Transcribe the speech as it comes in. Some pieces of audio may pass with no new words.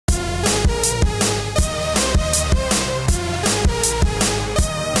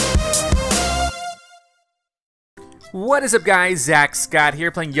What is up, guys? Zack Scott here,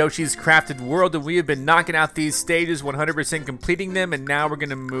 playing Yoshi's Crafted World, and we have been knocking out these stages, 100% completing them, and now we're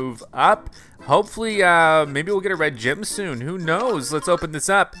gonna move up. Hopefully, maybe we'll get a red gem soon. Who knows? Let's open this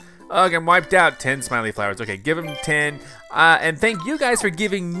up. Ugh, I'm wiped out. 10 smiley flowers. Okay, give him 10. And thank you guys for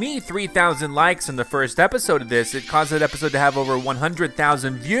giving me 3,000 likes in the first episode of this. It caused that episode to have over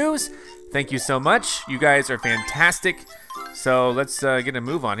 100,000 views. Thank you so much. You guys are fantastic. So let's get a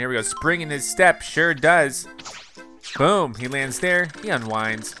move on. Here we go. Spring in his step. Sure does. Boom. He lands there. He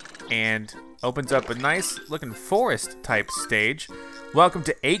unwinds and opens up a nice looking forest type stage. Welcome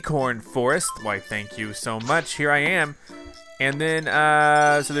to Acorn Forest. Why, thank you so much. Here I am. And then,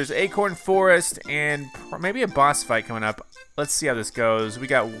 so there's Acorn Forest and maybe a boss fight coming up. Let's see how this goes. We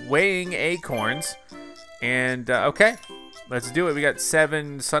got weighing acorns. And, okay. Let's do it. We got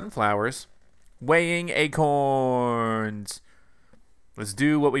 7 sunflowers. Weighing acorns. Let's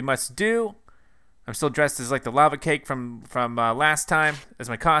do what we must do. I'm still dressed as like the lava cake from last time as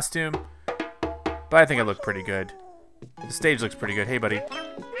my costume. But I think I look pretty good. The stage looks pretty good. Hey, buddy.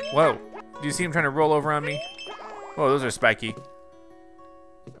 Whoa. Do you see him trying to roll over on me? Oh, those are spiky.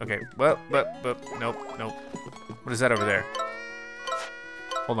 Okay, well, but, nope. What is that over there?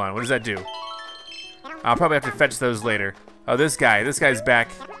 Hold on, what does that do? I'll probably have to fetch those later. Oh, this guy's back.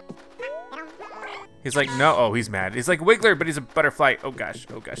 He's like, no, oh, he's mad. He's like Wiggler, but he's a butterfly. Oh gosh,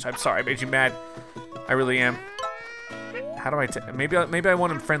 I'm sorry, I made you mad. I really am. How do I, maybe I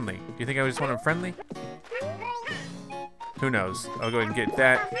want him friendly. Do you think I just want him friendly? Who knows? I'll go ahead and get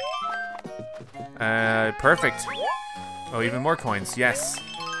that. Perfect. Oh, even more coins. Yes.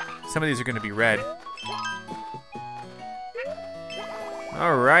 Some of these are going to be red.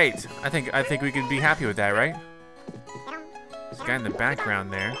 All right. I think we can be happy with that, right? There's a guy in the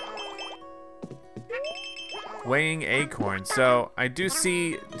background there. Weighing acorn. So I do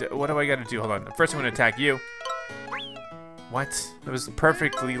see. What do I got to do? Hold on. First, I'm going to attack you. What? That was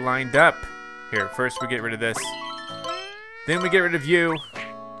perfectly lined up. Here. First, we get rid of this. Then we get rid of you.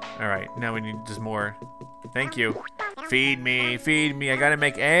 All right, now we need just more. Thank you. Feed me, I gotta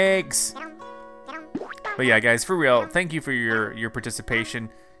make eggs. But yeah, guys, for real, thank you for your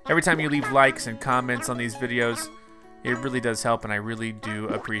participation. Every time you leave likes and comments on these videos, it really does help, and I really do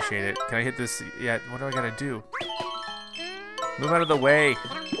appreciate it. Can I hit this yet? What do I gotta do? Move out of the way.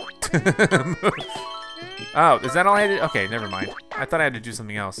 Oh, is that all I had to? Okay, never mind. I thought I had to do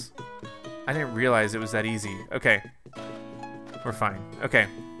something else. I didn't realize it was that easy. Okay, we're fine. Okay.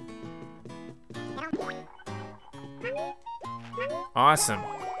 Awesome.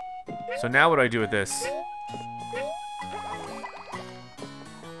 So now what do I do with this?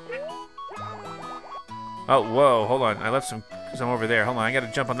 Oh, whoa, hold on. I left some over there. Hold on, I gotta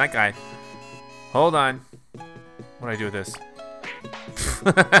jump on that guy. Hold on. What do I do with this?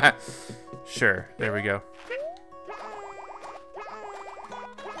 Sure, there we go.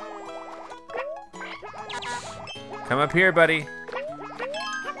 Come up here, buddy.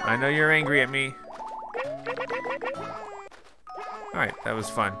 I know you're angry at me. Alright, that was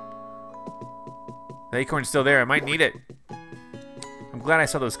fun. The acorn's still there. I might need it. I'm glad I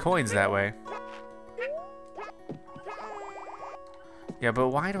saw those coins that way. Yeah, but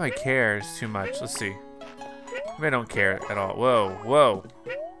why do I care? It's too much. Let's see. Maybe I don't care at all. Whoa, whoa.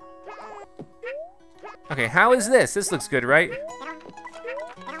 Okay, how is this? This looks good, right?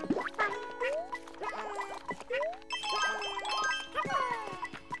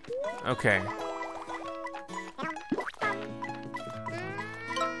 Okay.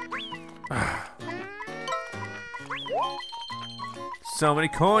 So many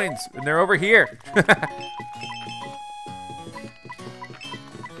coins, and they're over here.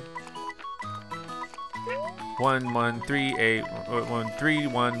 1 1 3 8 1 3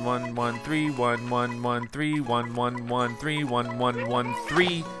 1 1 1 3 1 1 1 3 1 1 1 3 1 1 1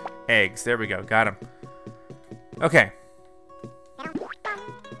 3 eggs. There we go. Got them. Okay.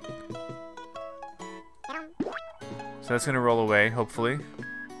 So that's gonna roll away, hopefully.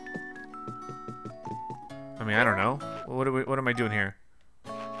 I mean, I don't know. What am I doing here?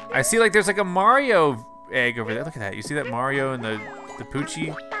 I see like there's like a Mario egg over there. Look at that. You see that Mario and the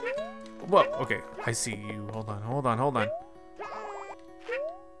Poochy? Whoa, okay. I see you. Hold on.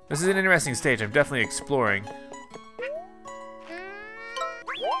 This is an interesting stage. I'm definitely exploring.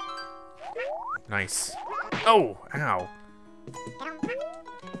 Nice. Oh, ow.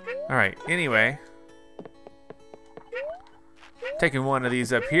 Alright, anyway. Taking one of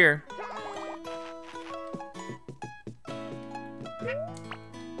these up here.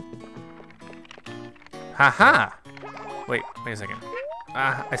 Haha! Wait a second.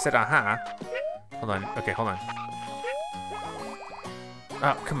 I said aha. Hold on. Okay, hold on.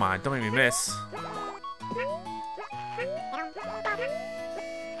 Oh, come on. Don't make me miss.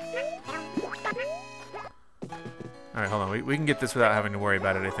 All right, hold on. We can get this without having to worry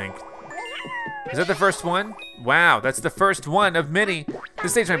about it, I think. Is that the first one? Wow, that's the first one of many.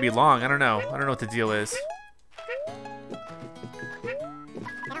 This stage might be long. I don't know. I don't know what the deal is.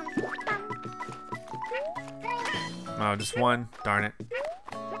 Oh, just one. Darn it.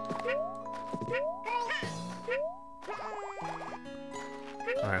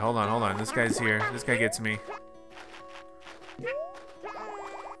 All right, hold on, hold on. This guy's here. This guy gets me.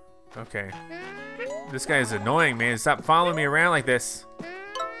 Okay. This guy is annoying, man. Stop following me around like this.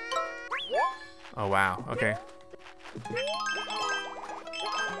 Oh, wow. Okay.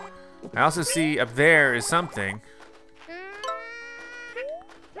 I also see up there is something.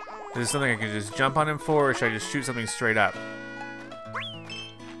 Is this something I can just jump on him for, or should I just shoot something straight up?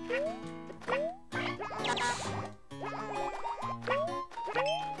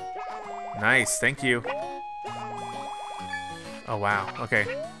 Nice, thank you. Oh, wow. Okay.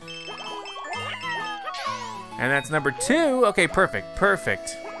 And that's number 2. Okay, perfect,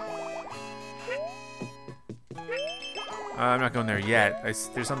 perfect. I'm not going there yet.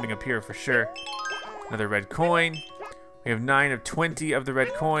 There's something up here for sure. Another red coin. We have 9 of 20 of the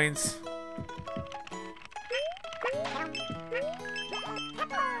red coins.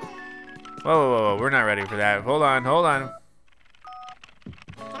 Whoa, whoa, whoa, we're not ready for that. Hold on, hold on.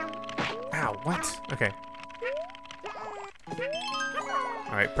 Ow, what? Okay.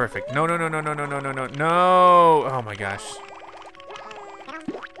 All right, perfect. No, no, no, no, no, no, no, no, no, no. Oh my gosh.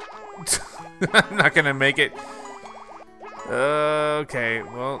 I'm not gonna make it. Okay,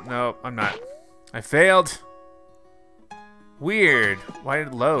 well, no, I'm not. I failed. Weird. Why did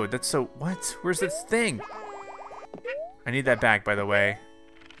it load? That's so, what? Where's this thing? I need that back, by the way.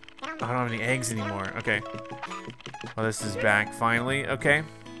 I don't have any eggs anymore. Okay. Well, this is back, finally. Okay.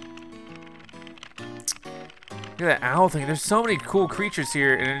 Look at that owl thing. There's so many cool creatures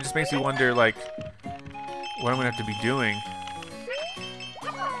here, and it just makes me wonder, like, what I'm gonna have to be doing.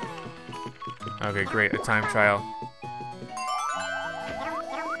 Okay, great. A time trial.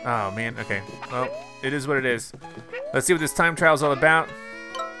 Oh, man. Okay. Well, it is what it is. Let's see what this time trial is all about.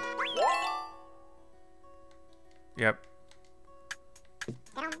 Yep.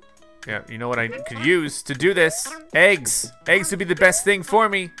 Yep, you know what I could use to do this? Eggs. Eggs would be the best thing for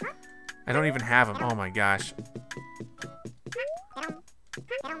me. I don't even have them. Oh my gosh.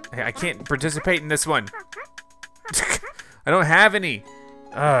 Hey, I can't participate in this one. I don't have any.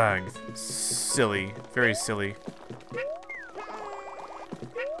 Ugh, silly. Very silly.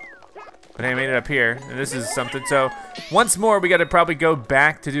 But I made it up here, and this is something. So, once more, we gotta probably go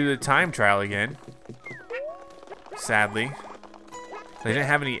back to do the time trial again. Sadly. They didn't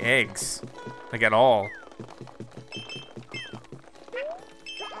have any eggs. Like, at all.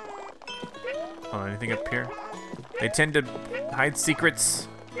 Oh, anything up here? They tend to hide secrets.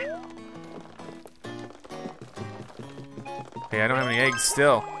 Hey, I don't have any eggs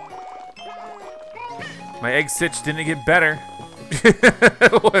still. My egg stitch didn't get better.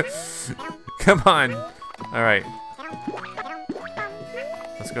 Come on. All right.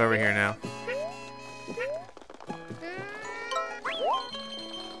 Let's go over here now.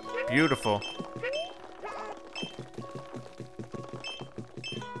 Beautiful.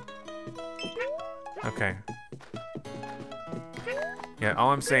 Okay. Yeah,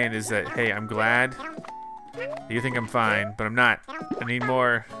 all I'm saying is that, hey, I'm glad that you think I'm fine, but I'm not. I need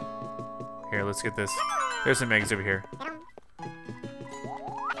more. Here, let's get this. There's some eggs over here.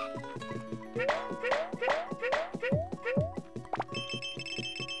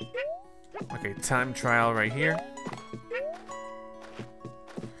 Okay, time trial right here.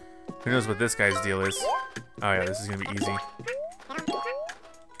 Who knows what this guy's deal is? Oh yeah, this is gonna be easy.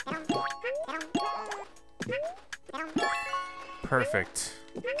 Perfect.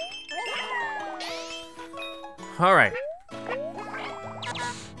 All right.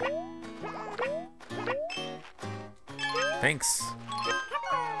 Thanks.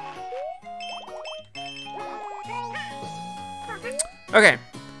 Okay.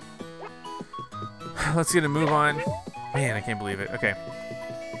 Let's get a move on. Man, I can't believe it. Okay.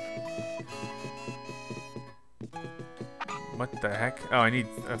 What the heck? Oh, I need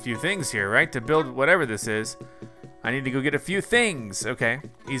a few things here, right? To build whatever this is. I need to go get a few things. Okay.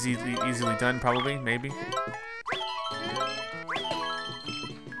 Easily done, probably, maybe.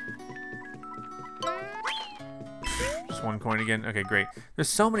 Just one coin again. Okay, great. There's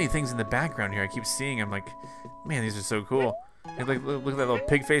so many things in the background here I keep seeing. I'm like, man, these are so cool. Like, look at that little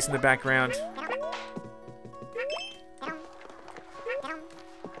pig face in the background.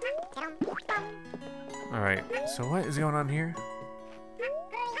 Alright, so what is going on here?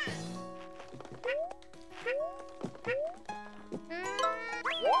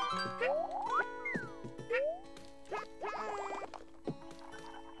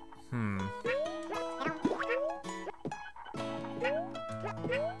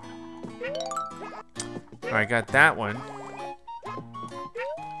 Alright, got that one.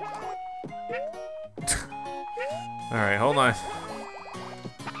 Alright, hold on.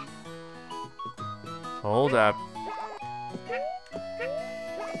 Hold up.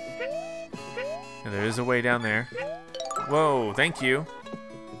 And there is a way down there. Whoa, thank you.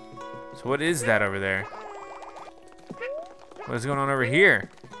 So what is that over there? What is going on over here?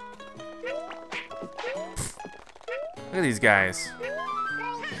 Look at these guys.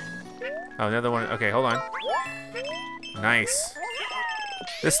 Oh, another one. Okay, hold on. Nice.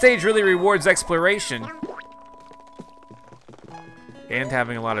 This stage really rewards exploration. And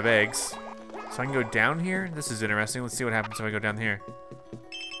having a lot of eggs. So I can go down here? This is interesting. Let's see what happens if I go down here.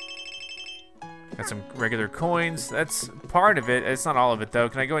 Got some regular coins. That's part of it. It's not all of it, though.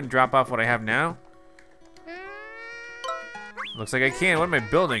 Can I go ahead and drop off what I have now? Looks like I can. What am I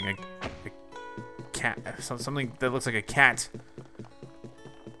building? A cat. Something that looks like a cat.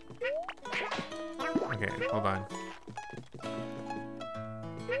 Okay, hold on.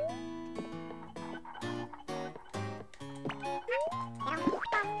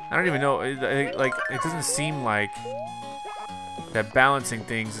 I don't even know, like, it doesn't seem like that balancing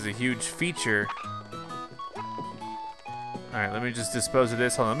things is a huge feature. Alright, let me just dispose of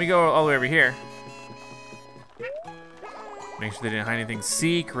this. Hold on, let me go all the way over here. Make sure they didn't hide anything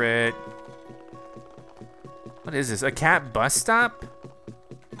secret. What is this, a cat bus stop?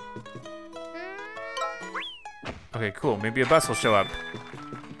 Okay, cool, maybe a bus will show up.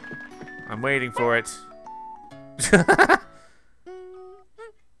 I'm waiting for it.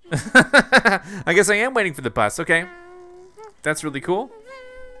 I guess I am waiting for the bus. Okay, that's really cool.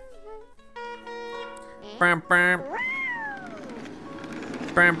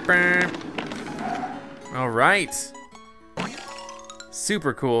 All right,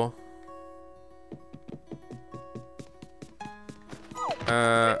 super cool.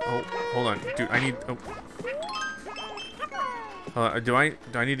 Oh, hold on, dude. I need. Oh, do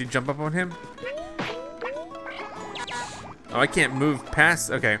I need to jump up on him? Oh, I can't move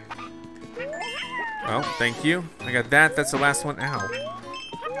past. Okay. Well, thank you. I got that. That's the last one. Ow.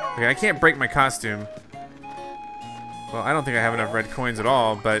 Okay, I can't break my costume. Well, I don't think I have enough red coins at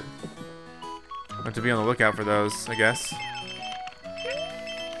all, but I have to be on the lookout for those, I guess.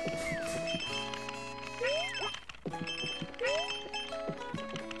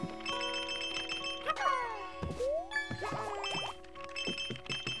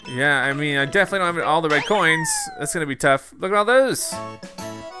 Yeah, I mean, I definitely don't have all the red coins. That's gonna be tough. Look at all those.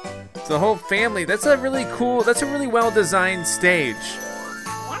 It's the whole family. That's a really cool, that's a really well-designed stage.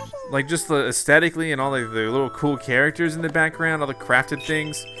 Like, just the aesthetically and all the little cool characters in the background, all the crafted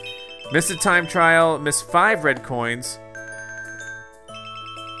things. Missed a time trial, missed 5 red coins.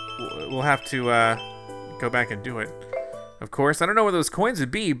 We'll have to go back and do it. Of course, I don't know where those coins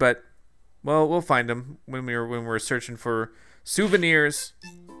would be, but, well, we'll find them when we're searching for souvenirs.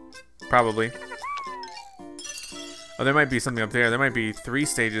 Probably. Oh, there might be something up there. There might be 3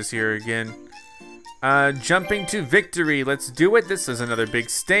 stages here again. Jumping to victory. Let's do it. This is another big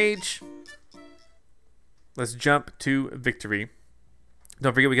stage. Let's jump to victory.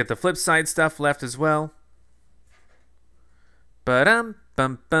 Don't forget we got the flip side stuff left as well. Ba-dum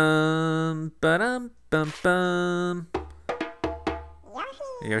bum bum ba-dum bum bum.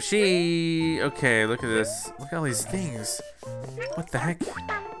 Yoshi. Okay, look at this. Look at all these things. What the heck?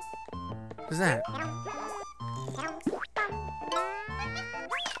 What is that?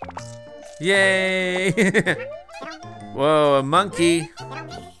 Yay! Whoa, a monkey.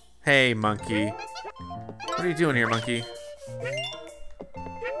 Hey, monkey. What are you doing here, monkey?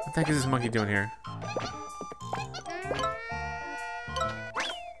 What the heck is this monkey doing here?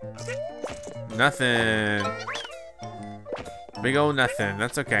 Nothing. Big ol' nothing.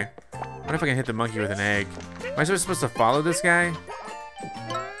 That's okay. What if I can hit the monkey with an egg? Am I supposed to follow this guy?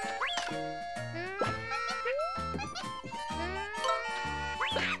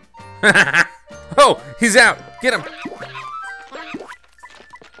 Oh, he's out. Get him.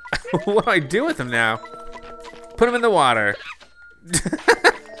 What do I do with him now? Put him in the water.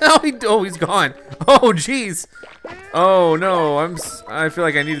 Oh, he's gone. Oh, jeez. Oh no, I feel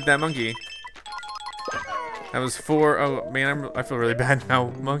like I needed that monkey. That was 4. Oh man, I feel really bad now,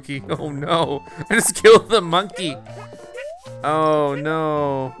 monkey. Oh no, I just killed the monkey. Oh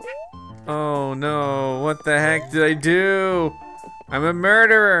no. Oh no, what the heck did I do? I'm a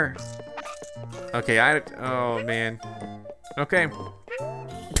murderer. Okay, oh man. Okay. Well,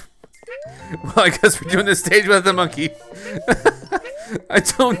 I guess we're doing this stage with the monkey. I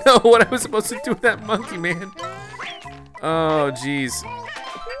don't know what I was supposed to do with that monkey, man. Oh, jeez.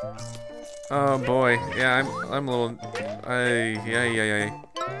 Oh boy, yeah, I'm a little, yeah.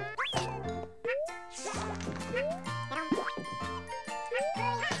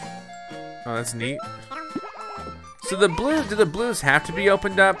 Oh, that's neat. So do the blues have to be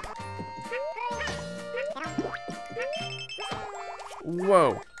opened up?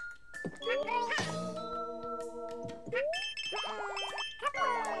 Whoa.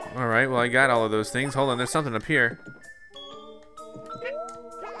 All right, well I got all of those things. Hold on, there's something up here.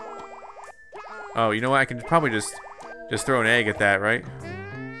 Oh, you know what? I can probably just throw an egg at that, right?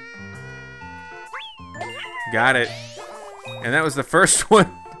 Got it. And that was the first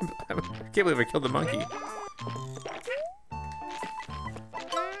one. I can't believe I killed the monkey.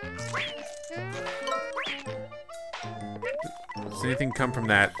 Does anything come from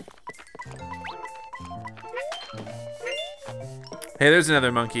that? Hey, there's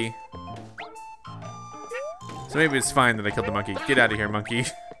another monkey. So maybe it's fine that I killed the monkey. Get out of here, monkey.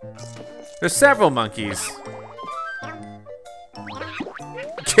 There's several monkeys.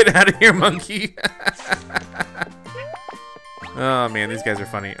 Get out of here, monkey. Oh man, these guys are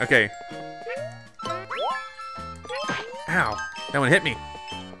funny. Okay. Ow, that one hit me.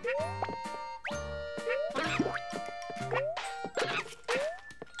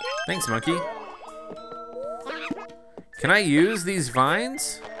 Thanks, monkey. Can I use these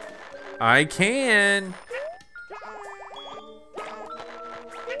vines? I can.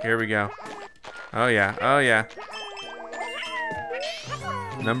 Here we go. Oh yeah, oh yeah.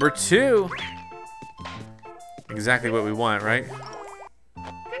 Number 2. Exactly what we want, right?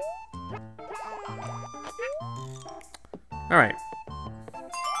 All right.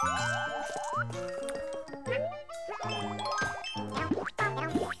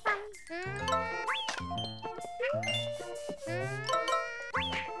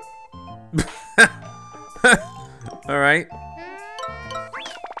 All right.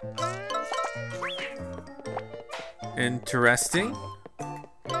 Interesting.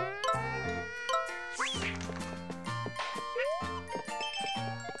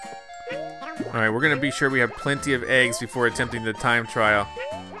 All right, we're gonna be sure we have plenty of eggs before attempting the time trial.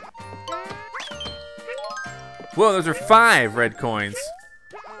 Whoa, those are 5 red coins.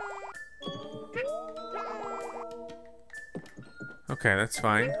 Okay, that's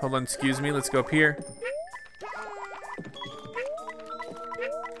fine. Hold on, excuse me, let's go up here.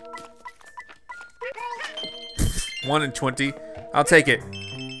 One in 20. I'll take it.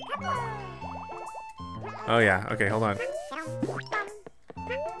 Oh yeah, okay, hold on.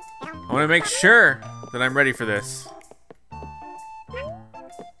 I want to make sure that I'm ready for this.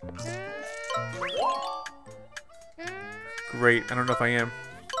 Great, I don't know if I am.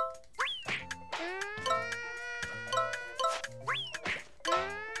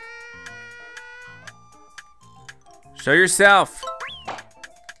 Show yourself.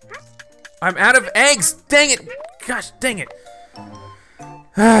 I'm out of eggs, dang it. Gosh, dang it.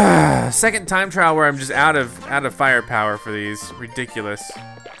 Second time trial where I'm just out of firepower for these. Ridiculous.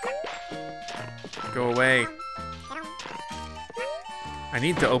 Go away. I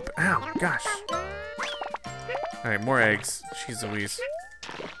need to open. Ow, gosh. Alright, more eggs. Jeez Louise.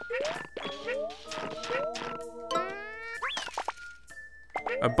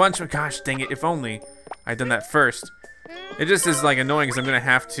 A bunch of. Gosh, dang it. If only I'd done that first. It just is like annoying because I'm gonna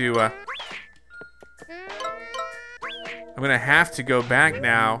have to. I'm gonna have to go back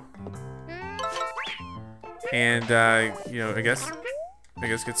now. And, you know, I guess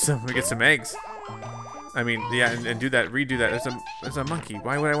get some eggs. I mean, yeah, and do that, redo that. There's a monkey.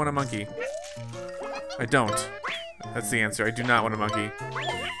 Why would I want a monkey? I don't. That's the answer. I do not want a monkey.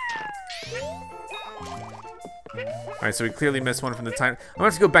 Alright, so we clearly missed one from the time. I'm gonna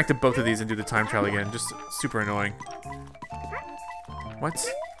have to go back to both of these and do the time trial again. Just super annoying. What?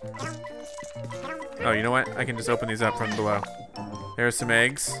 Oh, you know what? I can just open these up from below. There's some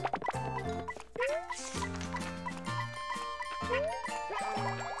eggs.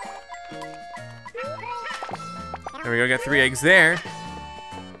 There we go, got 3 eggs there.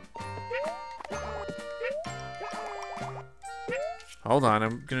 Hold on,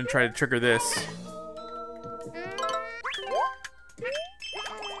 I'm gonna try to trigger this.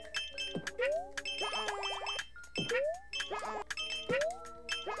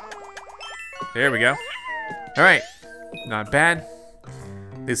 There we go. All right, not bad.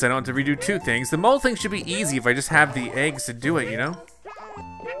 At least I don't have to redo 2 things. The mole thing should be easy if I just have the eggs to do it, you know?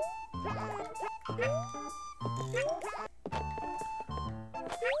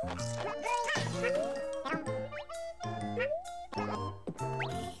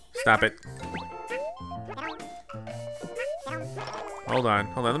 Stop it. Hold on,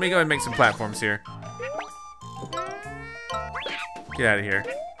 hold on. Let me go ahead and make some platforms here. Get out of here.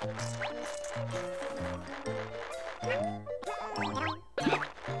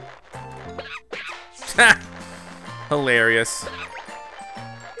 Hilarious.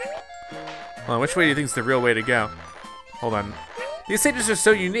 Hold on, which way do you think is the real way to go? Hold on. These stages are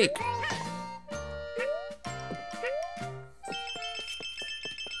so unique.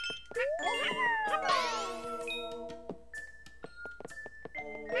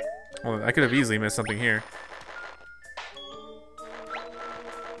 Well, I could have easily missed something here.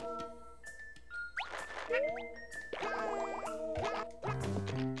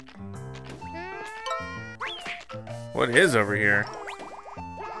 What is over here?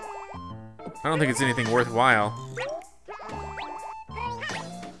 I don't think it's anything worthwhile.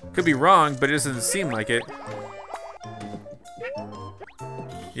 Could be wrong, but it doesn't seem like it.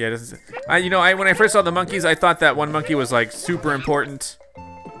 Yeah, it doesn't. You know, when I first saw the monkeys, I thought that one monkey was like super important.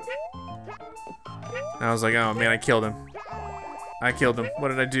 And I was like, oh man, I killed him. I killed him. What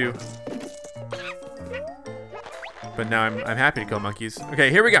did I do? But now I'm happy to kill monkeys.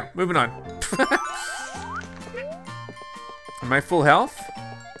 Okay, here we go. Moving on. Am I full health?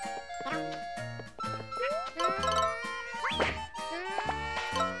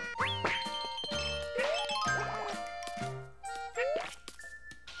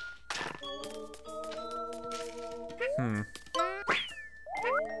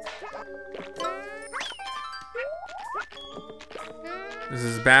 This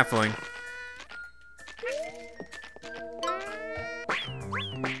is baffling.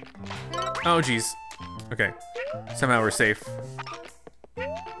 Oh, geez. Okay. Somehow we're safe.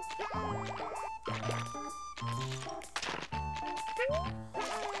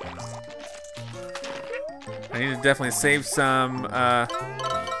 I need to definitely save some,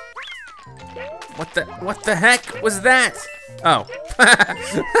 What the heck was that? Oh.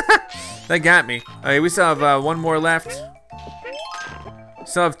 That got me. Okay, we still have one more left.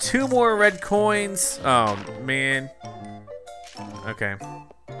 Still have 2 more red coins. Oh, man. Okay.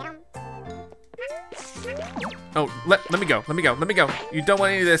 Oh, let me go. Let me go. Let me go. You don't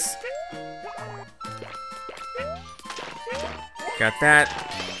want any of this. Got that.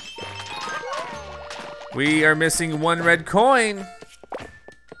 We are missing 1 red coin.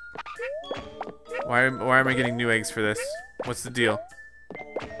 Why am I getting new eggs for this? What's the deal?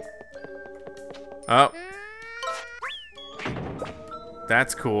 Oh.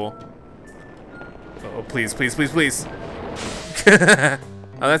 That's cool. Oh, please, please, please, please. Oh,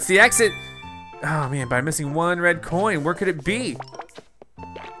 that's the exit. Oh, man, but I'm missing 1 red coin. Where could it be?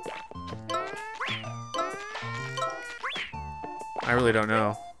 I really don't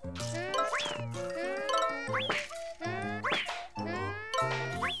know.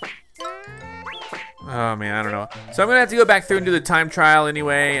 Oh, man, I don't know. So I'm going to have to go back through and do the time trial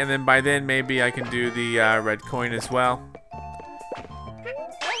anyway, and then by then maybe I can do the red coin as well.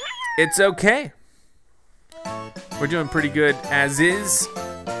 It's okay. We're doing pretty good as is.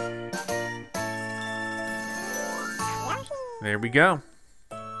 There we go.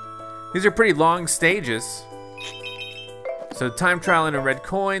 These are pretty long stages. So time trial and a red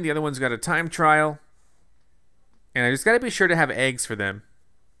coin. The other one's got a time trial. And I just gotta be sure to have eggs for them.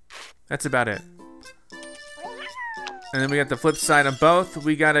 That's about it. And then we got the flip side on both.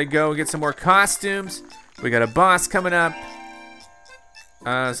 We gotta go get some more costumes. We got a boss coming up.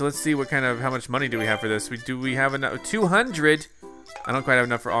 So let's see how much money do we have for this? Do we have enough? 200. I don't quite have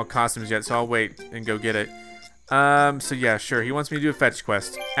enough for all costumes yet, so I'll wait and go get it. So yeah, sure. He wants me to do a fetch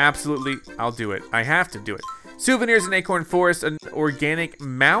quest. Absolutely, I'll do it. I have to do it. Souvenirs in Acorn Forest, an organic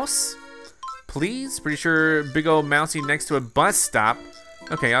mouse? Please? Pretty sure big old mousey next to a bus stop.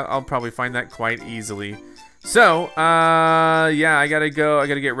 Okay, I'll probably find that quite easily. So, yeah, I gotta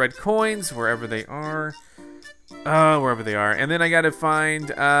get red coins wherever they are. Wherever they are. And then I gotta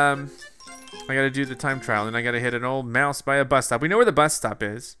find, I gotta do the time trial, and I gotta hit an old mouse by a bus stop. We know where the bus stop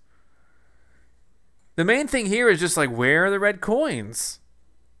is. The main thing here is just like, where are the red coins?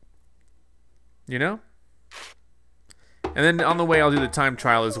 You know? And then on the way, I'll do the time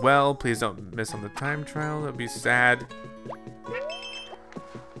trial as well. Please don't miss on the time trial. That'd be sad.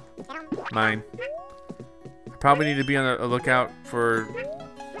 Mine. I probably need to be on a lookout for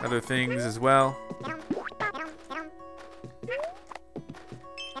other things as well.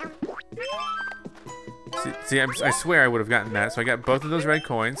 See, I swear I would have gotten that. So I got both of those red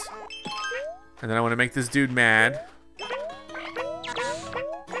coins. And then I want to make this dude mad.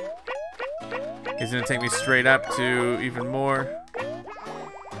 He's going to take me straight up to even more.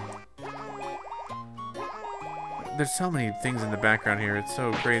 There's so many things in the background here. It's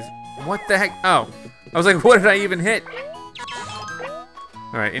so crazy. What the heck? Oh. I was like, what did I even hit?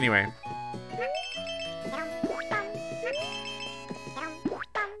 Alright, anyway.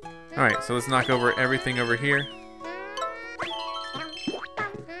 Alright, so let's knock over everything over here.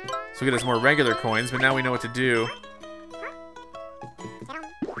 So So get us more regular coins, but now we know what to do.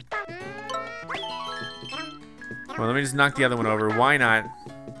 Well, let me just knock the other one over. Why not?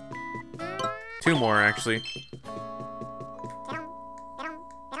 2 more, actually.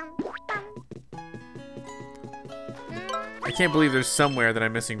 I can't believe there's somewhere that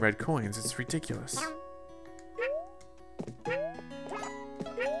I'm missing red coins. It's ridiculous.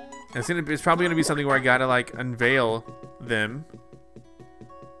 It's probably gonna be something where I gotta like unveil them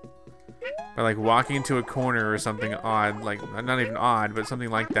by like walking into a corner or something odd, like not even odd, but something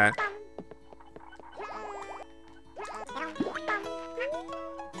like that.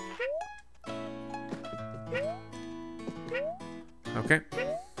 Okay.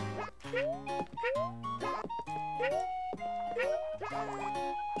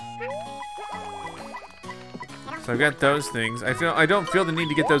 So I've got those things. I don't feel the need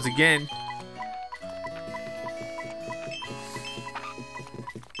to get those again.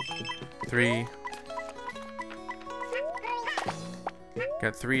 Three.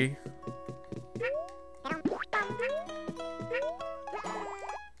 Got 3.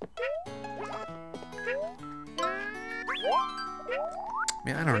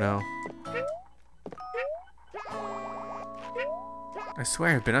 Man, I don't know. I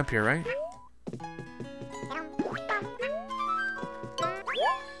swear I've been up here, right?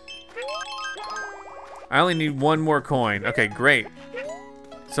 I only need 1 more coin. Okay, great.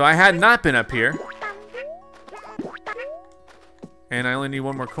 So I had not been up here. And I only need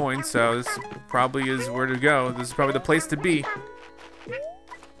 1 more coin, so this probably is where to go. This is probably the place to be.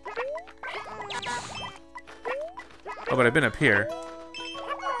 Oh, but I've been up here.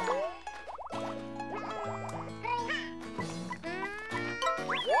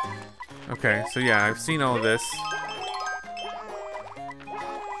 Okay, so yeah, I've seen all of this.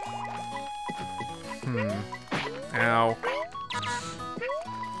 Ow.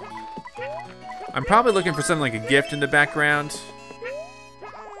 I'm probably looking for something like a gift in the background.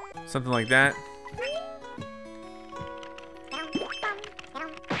 Something like that.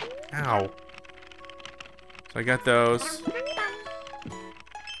 Ow. So I got those.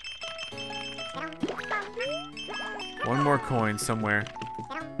 1 more coin somewhere.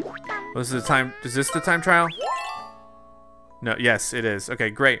 Oh, this is the time. Is this the time trial? No, yes, it is. Okay,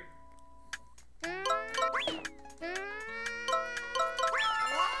 great.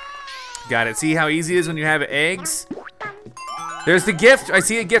 Got it. See how easy it is when you have eggs? There's the gift. I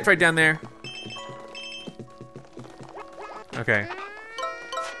see a gift right down there. Okay.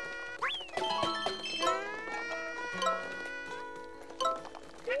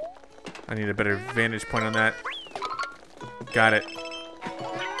 I need a better vantage point on that. Got it.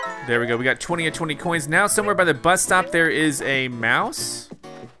 There we go. We got 20 of 20 coins. Now somewhere by the bus stop there is a mouse.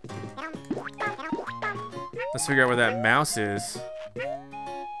 Let's figure out where that mouse is.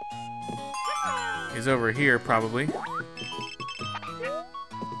 He's over here probably.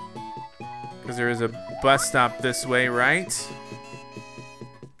 Because there is a bus stop this way, right?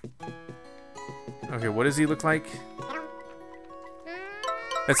 Okay, what does he look like?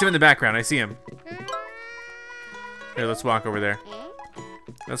 That's him in the background. I see him. Here, let's walk over there.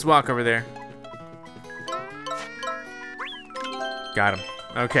 Let's walk over there. Got him.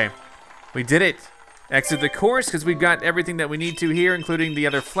 Okay. We did it. Exit the course because we've got everything that we need to here, including the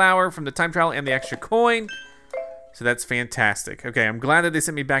other flower from the time trial and the extra coin. So that's fantastic. Okay, I'm glad that they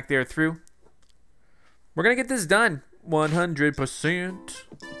sent me back there through. We're going to get this done. 100%.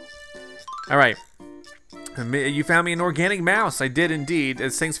 All right. You found me an organic mouse. I did indeed.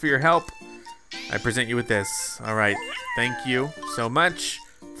 As thanks for your help, I present you with this. All right. Thank you so much.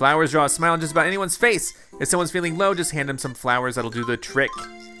 Flowers draw a smile on just about anyone's face. If someone's feeling low, just hand them some flowers. That'll do the trick.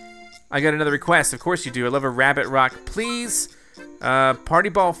 I got another request. Of course you do. I love a rabbit rock, please. Party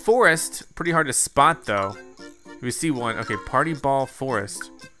Ball Forest. Pretty hard to spot, though. We see one. Okay, Party Ball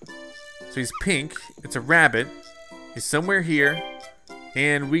Forest. So he's pink. It's a rabbit. He's somewhere here.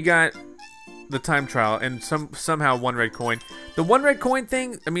 And we got the time trial and somehow 1 red coin. The 1 red coin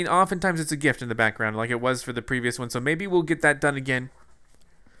thing, I mean, oftentimes it's a gift in the background like it was for the previous one. So maybe we'll get that done again.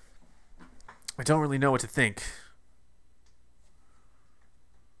 I don't really know what to think.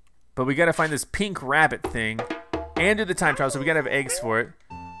 But we gotta find this pink rabbit thing and do the time trial, so we gotta have eggs for it.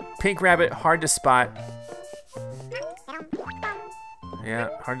 Pink rabbit, hard to spot. Yeah,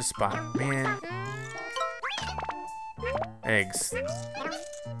 hard to spot. Man. Eggs.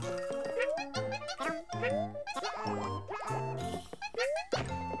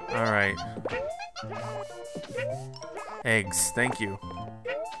 Alright. Eggs, thank you.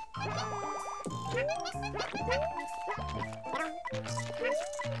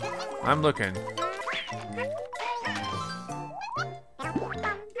 I'm looking.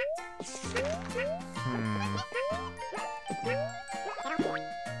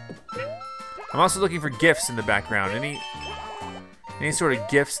 I'm also looking for gifts in the background. Any sort of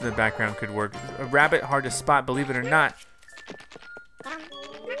gifts in the background could work. A rabbit, hard to spot, believe it or not.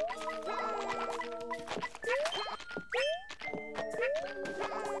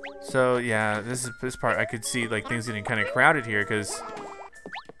 So yeah, this part I could see like things getting kind of crowded here because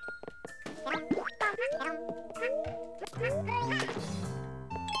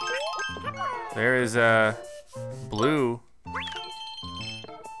there is a blue.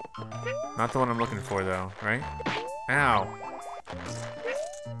 Not the one I'm looking for though, right? Ow.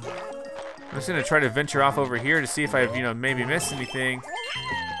 I'm just gonna try to venture off over here to see if I've, you know, maybe missed anything.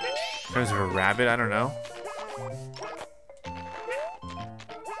 In terms of a rabbit, I don't know.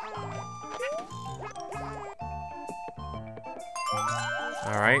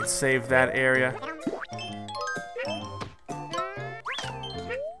 Alright, save that area.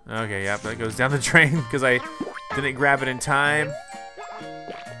 Okay, yep, that goes down the drain because I didn't grab it in time.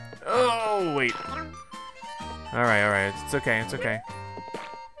 Oh, wait. Alright, it's okay, it's okay.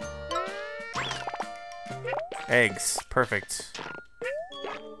 Eggs, perfect.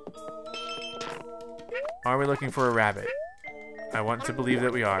 Are we looking for a rabbit? I want to believe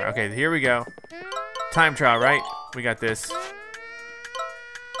that we are. Okay, here we go. Time trial, right? We got this.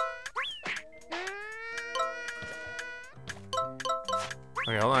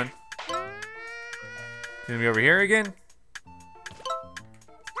 Okay, hold on. Gonna be over here again?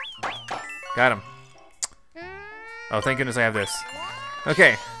 Got him. Oh, thank goodness I have this.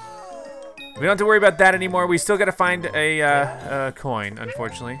 Okay. We don't have to worry about that anymore. We still gotta find a coin,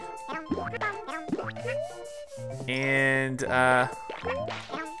 unfortunately. And,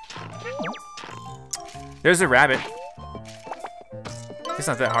 there's a rabbit. It's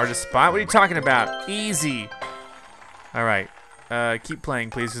not that hard to spot. What are you talking about? Easy. Alright. Keep playing,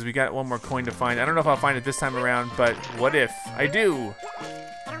 please, because we got one more coin to find. I don't know if I'll find it this time around, but what if I do?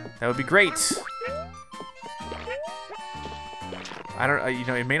 That would be great. I don't, you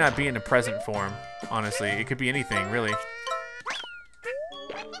know, it may not be in a present form, honestly. It could be anything, really.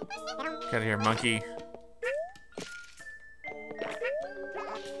 Get out of here, monkey.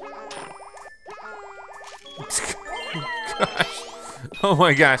 Gosh. Oh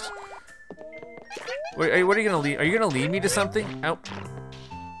my gosh. Wait, what are you gonna lead? Are you gonna lead me to something? Oh.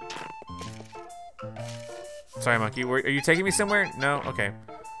 Sorry, monkey. Are you taking me somewhere? No? Okay.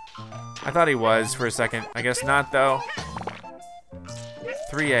 I thought he was for a second. I guess not, though.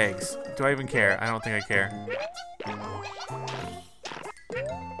 3 eggs. Do I even care? I don't think I care.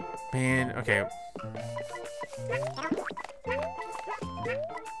 Man, okay.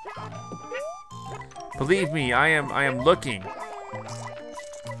 Believe me, I am looking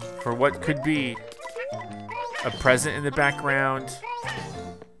for what could be a present in the background.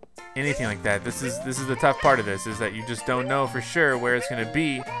 Anything like that. This is the tough part of this, is that you just don't know for sure where it's gonna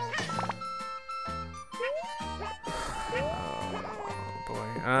be.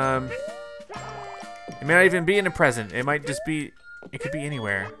 It may not even be in a present. It might just be, it could be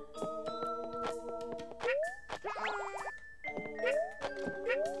anywhere.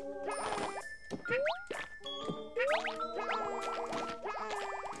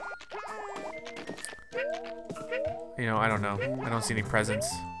 You know, I don't know. I don't see any presents.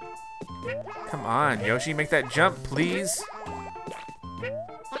 Come on, Yoshi, make that jump, please.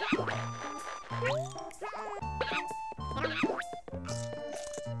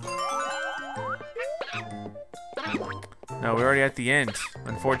 No, we're already at the end,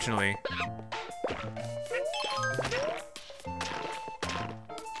 unfortunately.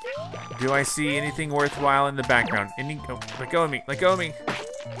 Do I see anything worthwhile in the background? Oh, let go of me, let go of me.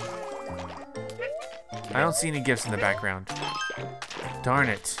 I don't see any gifts in the background. Darn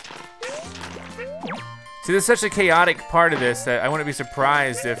it. See, there's such a chaotic part of this that I wouldn't be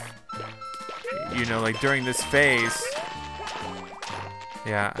surprised if, you know, like during this phase.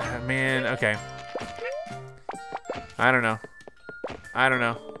 Yeah, man, okay. I don't know. I don't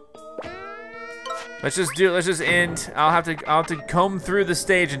know. Let's just do it. Let's just end. I'll have to comb through the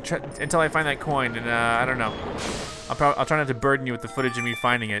stage and until I find that coin. And I don't know. I'll try not to burden you with the footage of me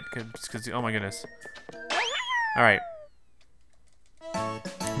finding it, cause oh my goodness. All right.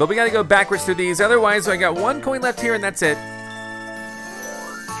 But we gotta go backwards through these. Otherwise, I got 1 coin left here, and that's it.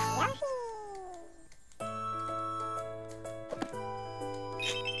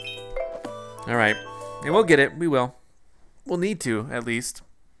 All right. And we'll get it. We will. We'll need to, at least.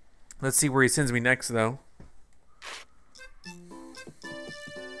 Let's see where he sends me next, though.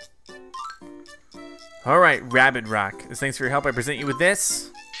 All right, Rabbit Rock. As thanks for your help, I present you with this.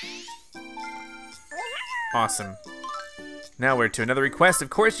 Awesome. Now we're to another request.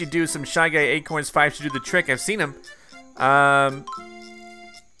 Of course you do. Some Shy Guy Acorns 5 should do the trick. I've seen him.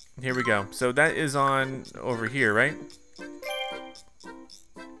 Here we go. So that is on over here, right?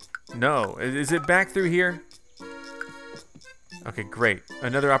 No. Is it back through here? Okay, great.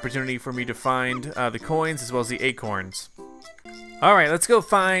 Another opportunity for me to find the coins as well as the acorns. All right, let's go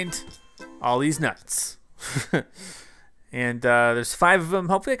find all these nuts. And there's 5 of them.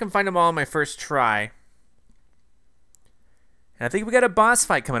 Hopefully I can find them all on my first try. And I think we got a boss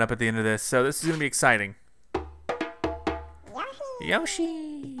fight coming up at the end of this, so this is going to be exciting.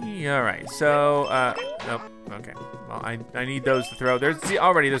 Yoshi! All right, so, nope, okay. Well, I need those to throw. There's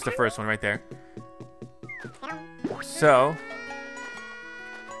the first one right there. So,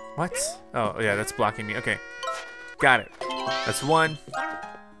 what? Oh, yeah, that's blocking me. Okay, got it. That's 1.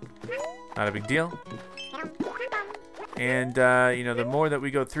 Not a big deal. And, you know, the more that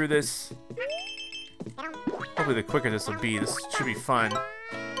we go through this, hopefully the quicker this will be. This should be fun.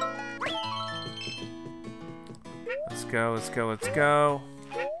 Let's go, let's go, let's go.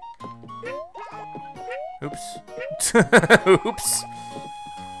 Oops. Oops.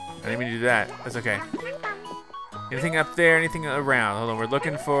 I didn't mean to do that. That's okay. Anything up there? Anything around? Hold on, we're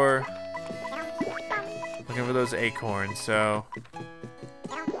looking for those acorns, so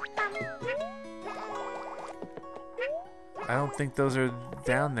I don't think those are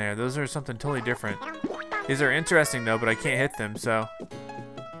down there. Those are something totally different. These are interesting though, but I can't hit them, so.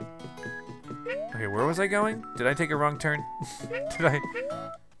 Okay, where was I going? Did I take a wrong turn? Did I?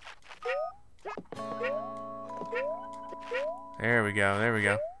 There we go, there we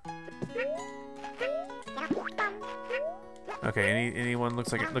go. Okay, anyone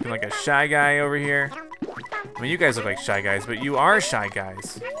looking like a shy guy over here? I mean, you guys look like shy guys, but you are shy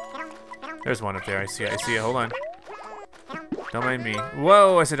guys. There's one up there, I see it, hold on. Don't mind me.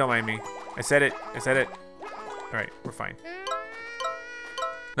 Whoa, I said don't mind me. I said it. All right, we're fine.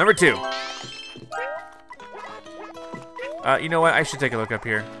 Number 2. You know what? I should take a look up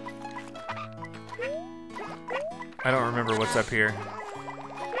here. I don't remember what's up here.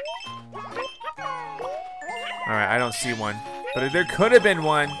 All right, I don't see one. But there could have been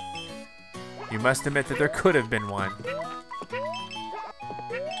one. You must admit that there could have been one.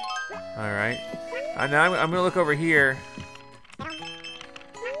 All right. Now I'm gonna look over here.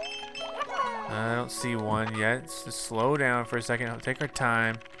 I don't see one yet. Let's just slow down for a second. I'll take our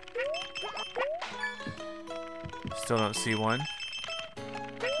time. Still don't see one.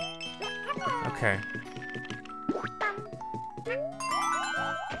 Okay.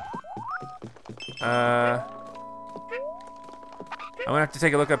 I'm gonna have to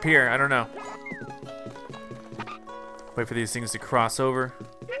take a look up here. I don't know. Wait for these things to cross over.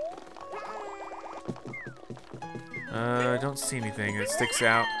 I don't see anything that sticks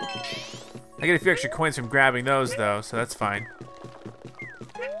out. I get a few extra coins from grabbing those, though, so that's fine.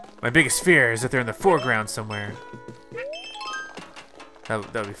 My biggest fear is that they're in the foreground somewhere.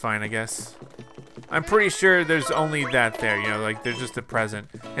 That'll be fine, I guess. I'm pretty sure there's only that there, you know, like there's just the present.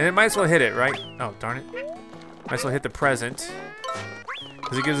 And it might as well hit it, right? Oh, darn it. Might as well hit the present.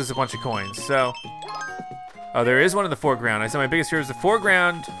 Because it gives us a bunch of coins, so. Oh, there is one in the foreground. I said my biggest fear is the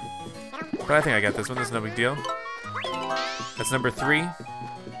foreground. But I think I got this one, this is no big deal. That's number 3.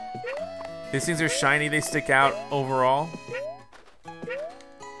 These things are shiny, they stick out overall.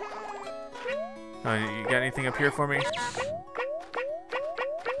 You got anything up here for me?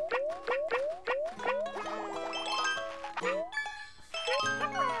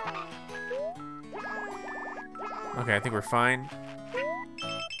 Okay, I think we're fine.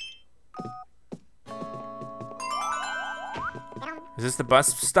 Is this the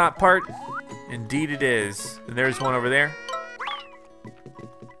bus stop part? Indeed it is. And there's one over there.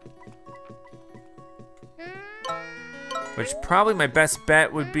 Which probably my best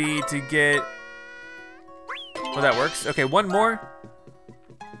bet would be to get... Oh, that works. Okay, one more.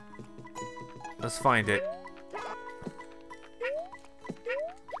 Let's find it.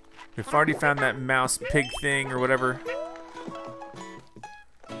 We've already found that mouse pig thing or whatever.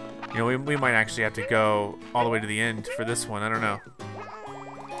 You know, we might actually have to go all the way to the end for this one. I don't know.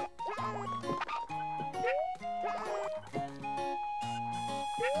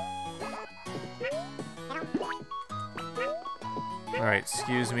 All right,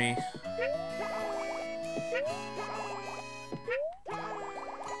 excuse me.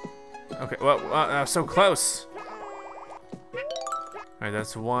 Okay, well, so close. All right,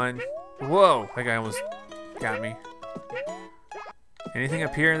 that's one. Whoa, that guy almost got me. Anything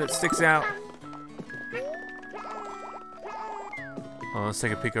up here that sticks out? Oh, let's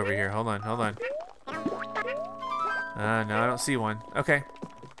take a peek over here. Hold on, hold on. No, I don't see one. Okay.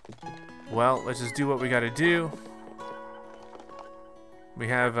 Well, let's just do what we gotta do. We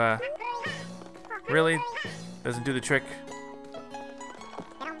have, really? Doesn't do the trick.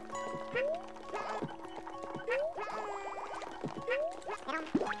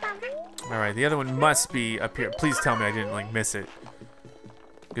 Alright, the other one must be up here. Please tell me I didn't, like, miss it.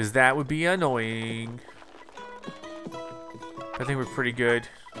 Because that would be annoying. I think we're pretty good.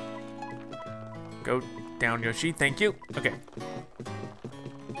 Go down, Yoshi. Thank you. Okay.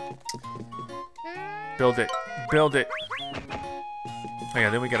 Build it. Build it. Oh yeah,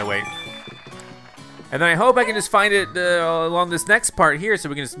 then we gotta wait. And then I hope I can just find it along this next part here so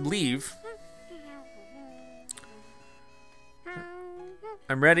we can just leave.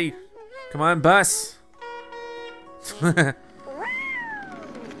 I'm ready. Come on, bus. That's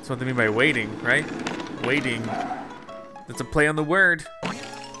what they mean by waiting, right? Waiting. That's a play on the word.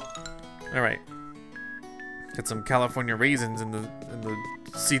 All right. Got some California raisins in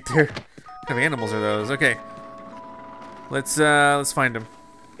the seat there. What kind of animals are those? Okay. Let's find them.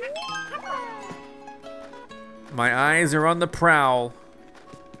 My eyes are on the prowl.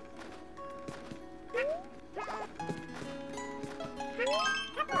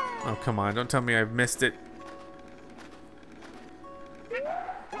 Oh, come on. Don't tell me I've missed it.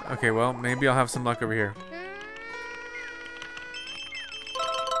 Okay, well, maybe I'll have some luck over here.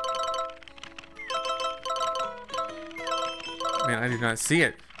 Man, I do not see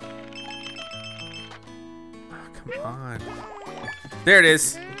it. Oh, come on. There it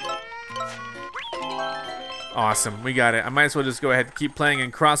is. Awesome, we got it. I might as well just go ahead and keep playing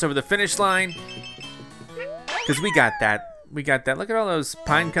and cross over the finish line. Because we got that. We got that. Look at all those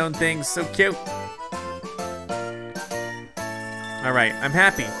pine cone things. So cute. All right, I'm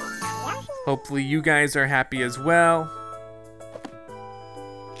happy. Hopefully you guys are happy as well.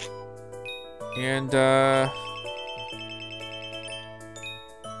 And,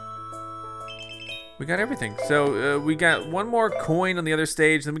 we got everything. So we got one more coin on the other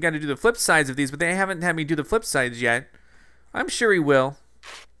stage. Then we got to do the flip sides of these, but they haven't had me do the flip sides yet. I'm sure he will.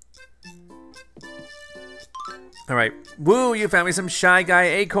 All right. Woo, you found me some Shy Guy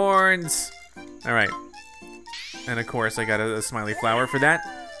acorns. All right. And of course, I got a smiley flower for that.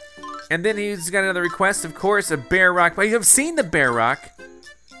 And then he's got another request, of course, a bear rock. Well, you have seen the bear rock.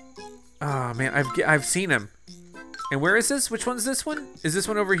 Oh, man, I've seen him. And where is this? Which one's this one? Is this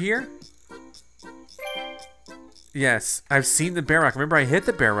one over here? Yes, I've seen the bear rock. Remember, I hit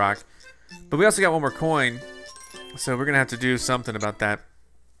the bear rock. But we also got one more coin. So we're going to have to do something about that.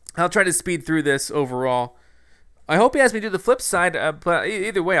 I'll try to speed through this overall. I hope he has me do the flip side. But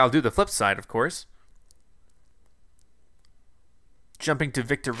either way, I'll do the flip side, of course. Jumping to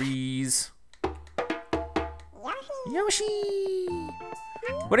victories. Yoshi!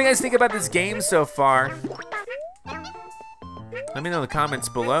 What do you guys think about this game so far? Let me know in the comments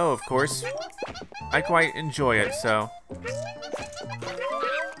below, of course. I quite enjoy it, so.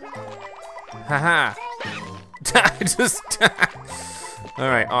 Haha.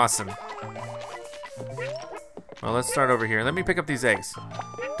 Alright, awesome. Well, let's start over here. Let me pick up these eggs.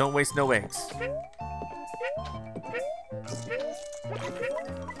 Don't waste no eggs.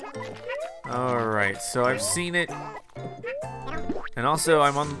 Alright, so I've seen it. And also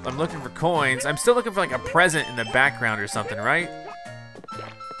I'm looking for coins. I'm still looking for like a present in the background or something, right?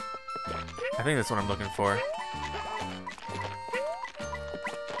 I think that's what I'm looking for.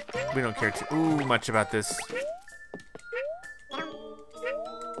 We don't care too much about this.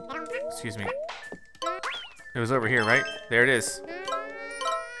 Excuse me. It was over here, right? There it is.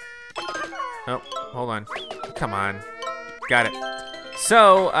 Oh, hold on. Come on. Got it.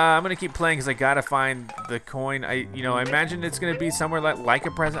 So, I'm gonna keep playing because I gotta find the coin. I imagine it's gonna be somewhere like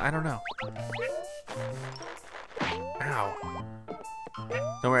a present. I don't know. Ow.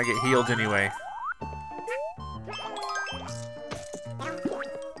 Don't worry, I get healed anyway.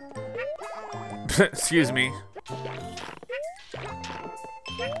 Excuse me.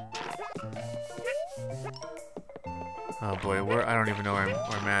 Oh boy, I don't even know where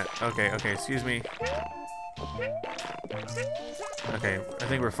I'm at. Okay, excuse me. Okay, I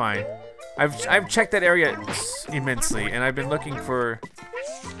think we're fine. I've checked that area immensely, and I've been looking for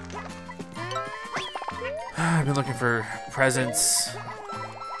presents.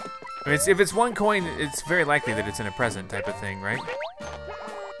 I mean, if it's one coin, it's very likely that it's in a present type of thing, right?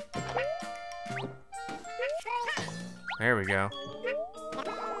 There we go.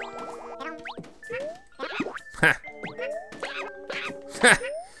 Ha!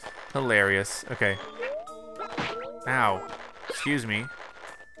 Hilarious. Okay. Ow. Excuse me.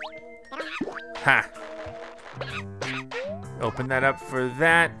 Ha! Open that up for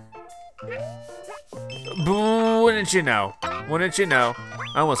that. Boo! Wouldn't you know? Wouldn't you know?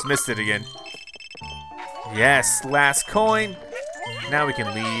 I almost missed it again. Yes, last coin. Now we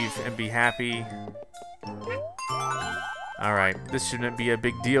can leave and be happy. Alright, this shouldn't be a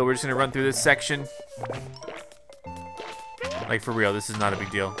big deal. We're just gonna run through this section. Like, for real, this is not a big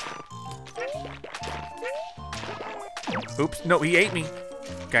deal. Oops, no, he ate me.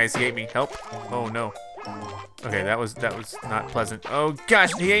 Guys, he ate me. Help. Oh, no. Okay, that was not pleasant. Oh,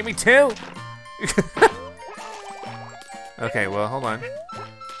 gosh, he ate me too! Okay, well, hold on.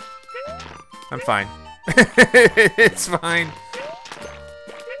 I'm fine. It's fine.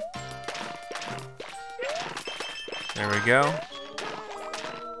 There we go.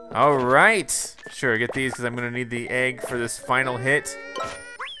 All right. Sure, get these because I'm going to need the egg for this final hit.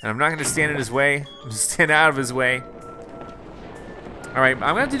 And I'm not going to stand in his way. I'm just stand out of his way. All right, I'm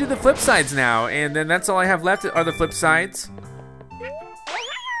going to have to do the flip sides now. And then that's all I have left are the flip sides.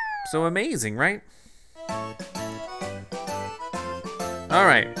 So amazing, right? All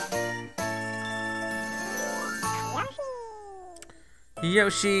right.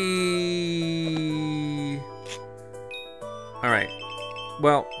 Yoshi. All right.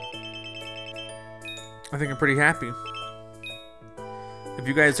 Well, I think I'm pretty happy. If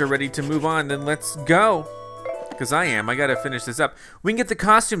you guys are ready to move on, then let's go. Because I am. I got to finish this up. We can get the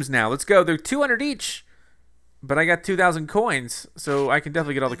costumes now. Let's go. They're 200 each. But I got 2,000 coins, so I can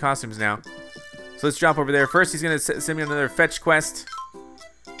definitely get all the costumes now. So let's drop over there. First, he's going to send me another fetch quest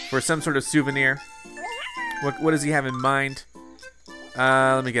for some sort of souvenir. What does he have in mind?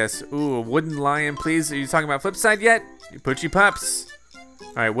 Let me guess. Ooh, a wooden lion, please. Are you talking about Flipside yet? Poochy Pups.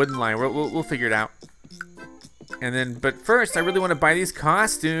 All right, wooden lion. We'll figure it out. And then, but first, I really want to buy these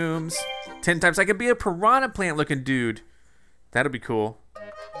costumes. 10 times. I could be a piranha plant looking dude. That'll be cool.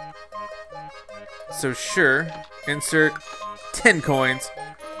 So sure, insert 10 coins.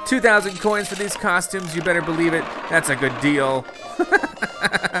 2,000 coins for these costumes. You better believe it. That's a good deal.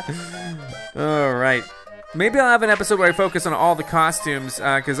 All right. Maybe I'll have an episode where I focus on all the costumes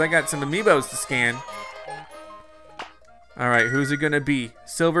because I got some amiibos to scan. All right, who's it gonna be?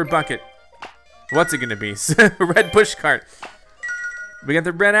 Silver bucket. What's it gonna be? Red pushcart. We got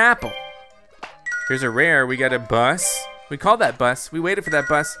the red apple. Here's a rare. We got a bus. We called that bus. We waited for that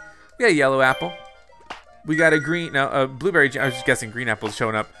bus. We got a yellow apple. We got a green, no, a blueberry. I was just guessing green apple's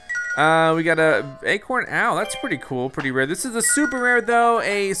showing up. We got a acorn owl. That's pretty cool, pretty rare. This is a super rare though.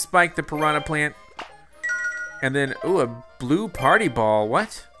 A Spike the piranha plant. And then, ooh, a blue party ball.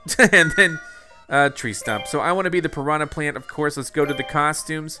 What? And then tree stump. So I want to be the piranha plant, of course. Let's go to the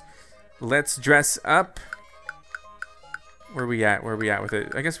costumes. Let's dress up. Where are we at? Where are we at with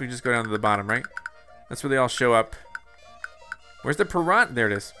it? I guess we just go down to the bottom, right? That's where they all show up. Where's the piranha? There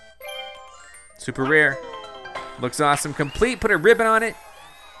it is. Super rare. Looks awesome. Complete. Put a ribbon on it.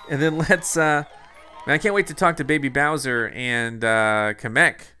 And then let's, man, I can't wait to talk to Baby Bowser and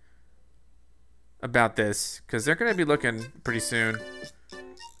Kamek about this, because they're going to be looking pretty soon.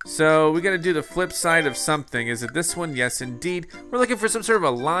 So we got to do the flip side of something. Is it this one? Yes, indeed. We're looking for some sort of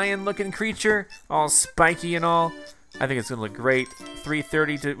a lion-looking creature, all spiky and all. I think it's going to look great.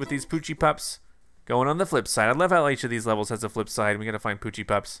 330 with these Poochy Pups. Going on the flip side. I love how each of these levels has a flip side. We got to find Poochy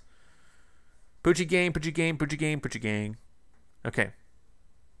Pups. Poochy gang, Poochy gang, Poochy gang, Poochy gang. Okay.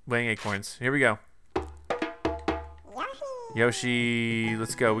 Weighing acorns. Here we go. Yoshi,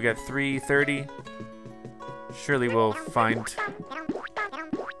 let's go. We got 330. Surely we'll find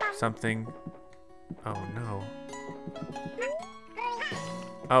something. Oh no.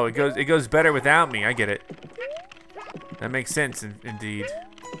 Oh, it goes better without me. I get it. That makes sense, indeed.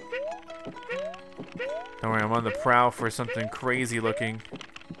 Don't worry, I'm on the prowl for something crazy looking.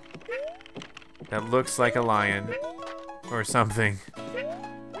 That looks like a lion or something.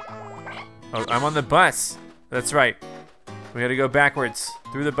 Oh, I'm on the bus. That's right. We gotta go backwards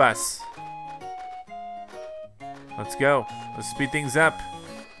through the bus. Let's go. Let's speed things up.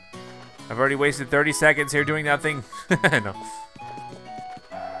 I've already wasted 30 seconds here doing nothing. No.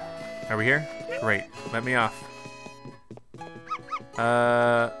 Are we here? Great. Let me off.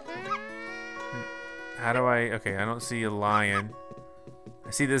 How do I... Okay, I don't see a lion.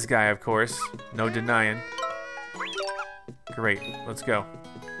 I see this guy, of course. No denying. Great. Let's go.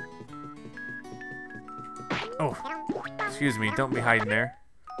 Oh. Excuse me, don't be hiding there.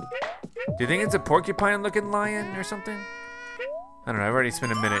 Do you think it's a porcupine-looking lion or something? I don't know, I've already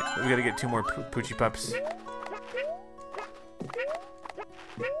spent a minute. We gotta get 2 more Poochy Pups.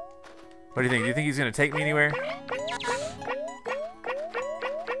 What do you think? Do you think he's gonna take me anywhere?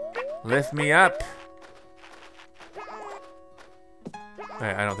 Lift me up.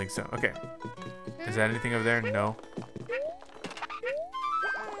 I don't think so. Okay. Is that anything over there? No.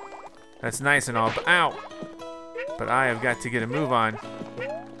 That's nice and all, but ow! But I have got to get a move on.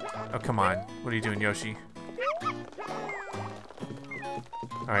 Oh, come on. What are you doing, Yoshi?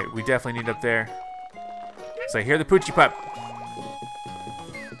 Alright, we definitely need up there. So I hear the Poochy Pup.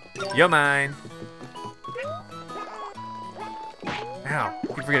 You're mine. Ow, I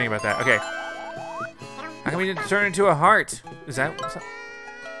keep forgetting about that. Okay. How can we turn it into a heart? Is that...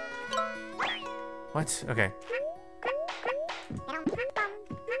 What? Okay.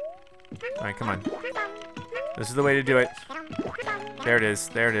 Alright, come on. This is the way to do it. There it is.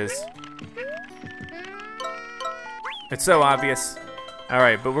 There it is. It's so obvious.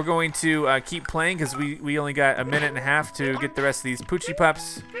 Alright, but we're going to keep playing because we only got a minute and a half to get the rest of these Poochy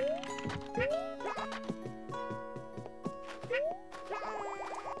Pups.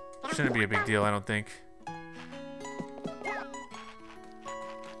 Shouldn't be a big deal, I don't think.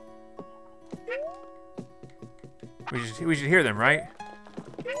 We should hear them, right?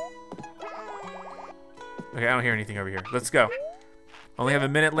 Okay, I don't hear anything over here. Let's go. Only have a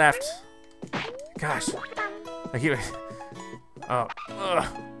minute left. Gosh. I keep... Oh. Ugh.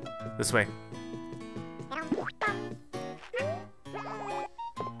 This way.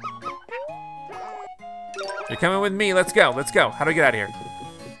 You're coming with me. Let's go. Let's go. How do I get out of here?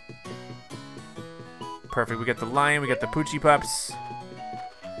 Perfect. We got the lion. We got the Poochy Pups.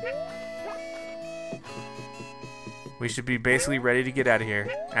 We should be basically ready to get out of here.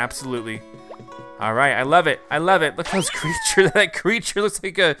 Absolutely. All right, I love it. I love it. Look at those creatures. That creature looks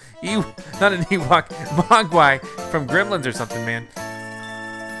like a not an Ewok, Mogwai from Gremlins or something, man.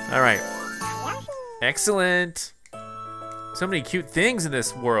 All right. Excellent. So many cute things in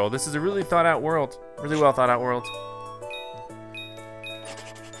this world. This is a really thought out world. Really well thought out world.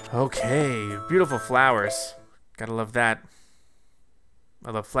 Okay, beautiful flowers. Gotta love that.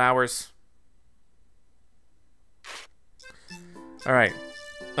 I love flowers. All right.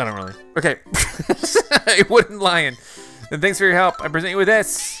 I don't really. Okay. A wooden lion. And thanks for your help. I present you with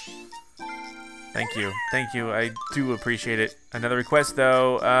this. Thank you. Thank you. I do appreciate it. Another request,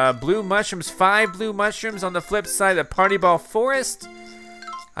 though. Blue mushrooms. 5 blue mushrooms on the flip side of Party Ball Forest.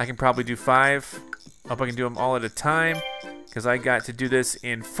 I can probably do 5. Hope I can do them all at a time. Because I got to do this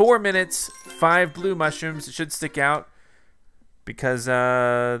in 4 minutes. 5 blue mushrooms. It should stick out. Because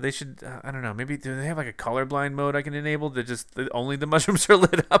they should, I don't know, maybe do they have like a colorblind mode I can enable that just only the mushrooms are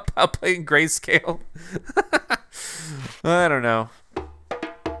lit up? I'll play in grayscale. I don't know.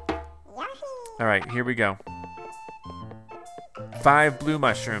 All right, here we go. 5 blue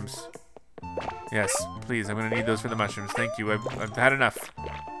mushrooms. Yes, please, I'm gonna need those for the mushrooms. Thank you, I've had enough.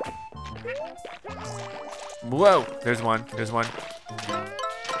 Whoa, there's one, there's one.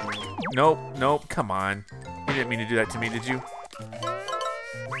 Nope, nope, come on. You didn't mean to do that to me, did you?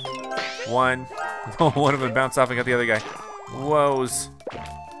 One. One of them bounced off and got the other guy. Whoas.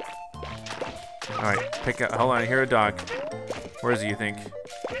 Alright, pick up. Hold on, I hear a dog. Where is he, you think?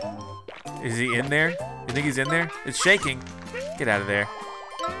 Is he in there? You think he's in there? It's shaking. Get out of there.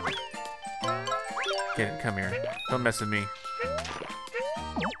 Get it. Come here. Don't mess with me.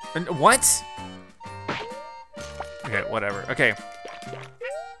 And what? Okay, whatever. Okay.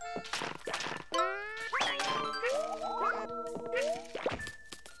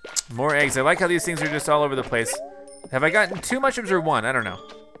 More eggs. I like how these things are just all over the place. Have I gotten 2 mushrooms or 1? I don't know.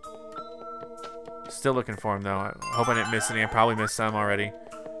 Still looking for them though. I hope I didn't miss any. I probably missed some already.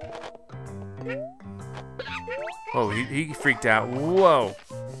 Whoa, he freaked out. Whoa.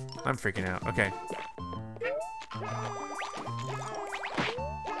 I'm freaking out. Okay.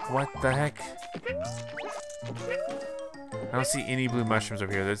 What the heck? I don't see any blue mushrooms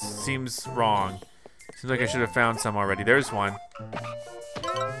over here. This seems wrong. Seems like I should have found some already. There's one.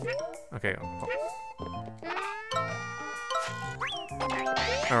 Okay.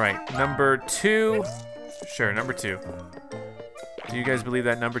 All right, number 2. Sure, number 2. Do you guys believe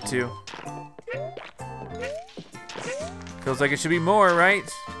that number 2? Feels like it should be more, right?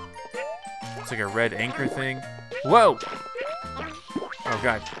 It's like a red anchor thing. Whoa! Oh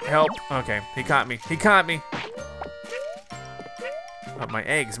God, help. Okay, he caught me. He caught me. Oh, my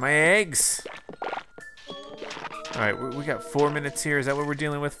eggs, my eggs. All right, we got 4 minutes here. Is that what we're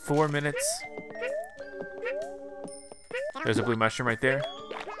dealing with? 4 minutes? There's a blue mushroom right there.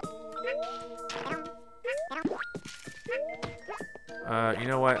 You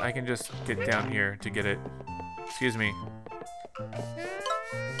know what? I can just get down here to get it. Excuse me.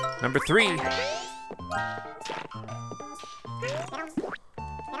 Number 3.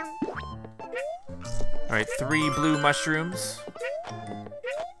 All right, 3 blue mushrooms.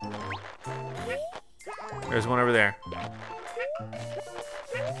 There's one over there.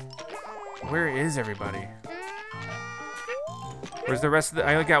 Where is everybody? Where's the rest of the...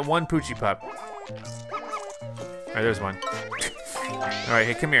 I only got 1 Poochy Pup. All right, there's one. All right,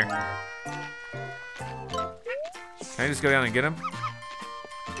 hey, come here. Can I just go down and get him?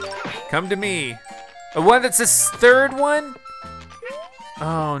 Come to me. Oh, what? That's this 3rd one?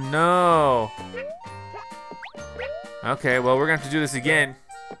 Oh, no. Okay, well, we're gonna have to do this again.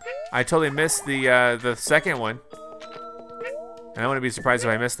 I totally missed the second one. And I wouldn't be surprised if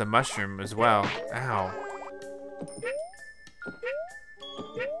I missed the mushroom as well. Ow.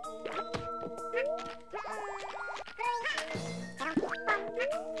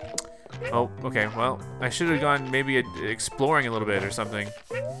 Oh, okay, well, I should have gone maybe exploring a little bit or something.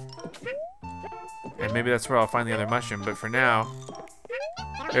 And maybe that's where I'll find the other mushroom, but for now...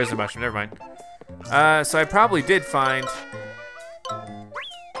 There's the mushroom, never mind. So I probably did find...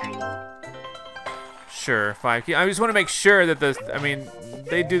 Sure, 5 keys. I just want to make sure that I mean,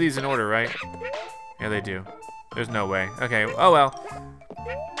 they do these in order, right? Yeah, they do. There's no way. Okay, oh well.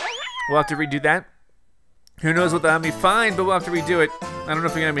 We'll have to redo that. Who knows what that'll be fine, but we'll have to redo it. I don't know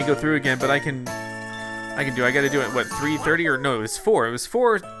if you're gonna have me go through again, but I can do it. I gotta do it, what, 3:30 or no, it was 4. It was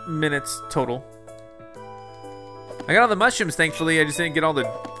 4 minutes total. I got all the mushrooms, thankfully. I just didn't get all the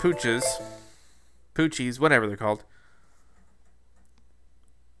Poochies, whatever they're called.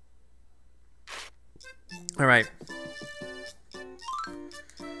 All right.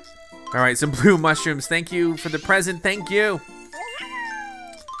 All right, some blue mushrooms. Thank you for the present. Thank you.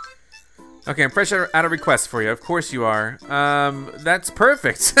 Okay, I'm fresh out of request for you. Of course you are. That's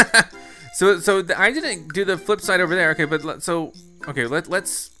perfect. so I didn't do the flip side over there. Okay, but let's. No,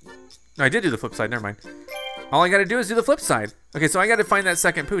 I did do the flip side. Never mind. All I got to do is do the flip side. Okay, so I got to find that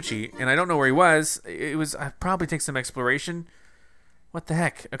second Poochy, and I don't know where he was. I probably take some exploration. What the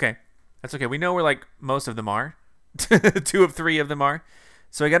heck? Okay, that's okay. We know where like most of them are. 2 of 3 of them are.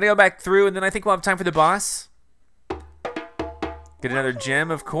 So I got to go back through, and then I think we'll have time for the boss. Get another gem,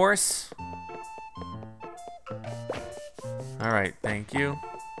 of course. All right, thank you.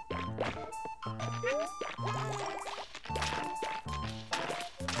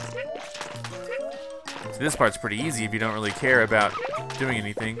 So this part's pretty easy if you don't really care about doing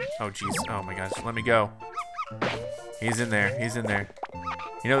anything. Oh, jeez. Oh, my gosh. Let me go. He's in there. He's in there.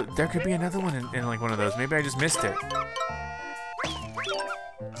 You know, there could be another one in like one of those. Maybe I just missed it.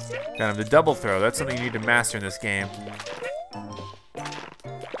 Got him. The double throw. That's something you need to master in this game.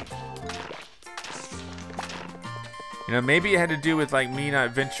 You know, maybe it had to do with like me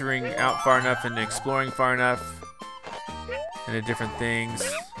not venturing out far enough and exploring far enough into different things.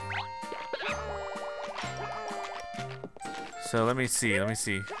 So let me see.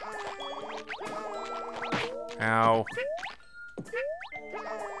 Ow.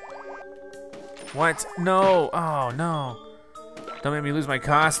 What? No. Oh, no. Don't make me lose my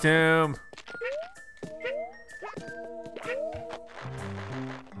costume.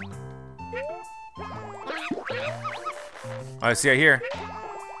 Oh, see, I hear.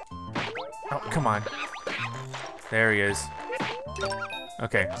 Oh, come on. There he is.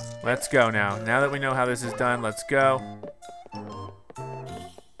 Okay, let's go now. Now that we know how this is done, let's go.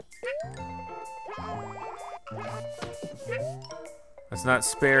 Let's not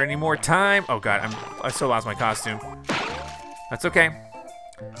spare any more time. Oh God, I still lost my costume. That's okay.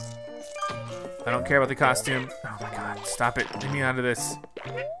 I don't care about the costume. Oh my God, stop it. Leave me out of this.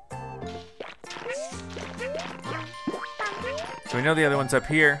 So we know the other one's up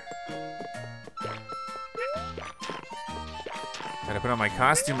here. Gotta put on my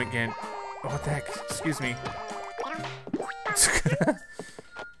costume again. Oh, what the heck? Excuse me.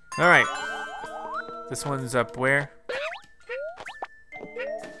 All right. This one's up where?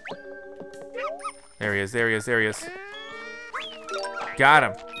 There he is, there he is, there he is. Got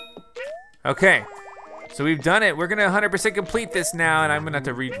him. Okay. So we've done it. We're gonna 100% complete this now, and I'm gonna have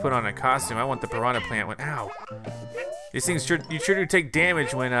to put on a costume. I want the Piranha plant one. Ow. These things sure do take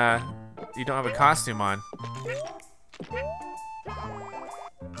damage when you don't have a costume on.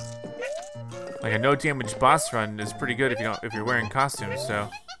 Like a no damage boss run is pretty good if you're wearing costumes, so.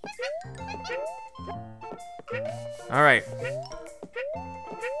 All right.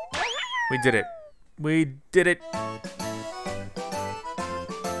 We did it. We did it.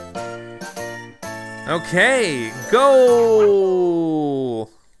 Okay, go!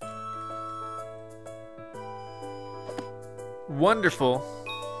 Wonderful.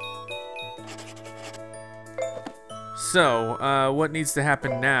 So, what needs to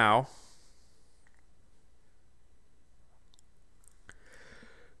happen now?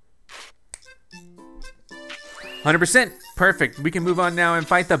 "100%. Perfect. We can move on now and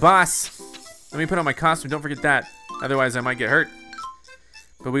fight the boss." Let me put on my costume. Don't forget that. Otherwise, I might get hurt.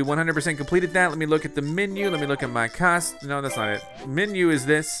 But we 100% completed that. Let me look at the menu. Let me look at my costume. No, that's not it. Menu is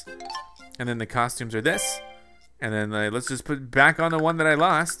this. And then the costumes are this. And then let's just put back on the one that I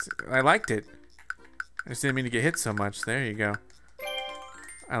lost. I liked it. I just didn't mean to get hit so much. There you go.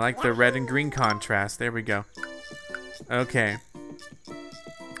 I like the red and green contrast. There we go. Okay.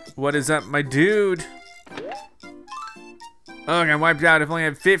 What is up, my dude? Oh, I got wiped out. I've only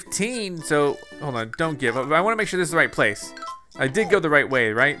had 15, so hold on, don't give up. I want to make sure this is the right place. I did go the right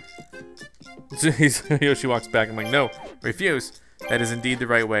way, right? Yoshi walks back. I'm like, no, refuse. That is indeed the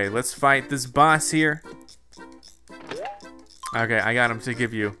right way. Let's fight this boss here. Okay, I got him to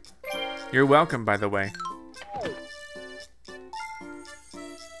give you. You're welcome, by the way.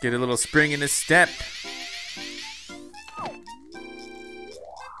 Get a little spring in his step.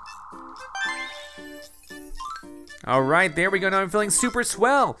 All right, there we go. Now I'm feeling super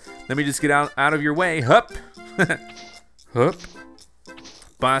swell. Let me just get out of your way. Hup. Hup.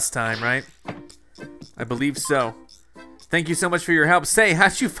 Boss time, right? I believe so. Thank you so much for your help. Say,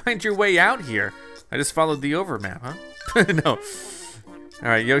 how'd you find your way out here? I just followed the overmap, huh? No. All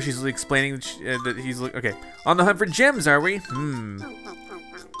right, Yoshi's explaining that he's okay. On the hunt for gems, are we?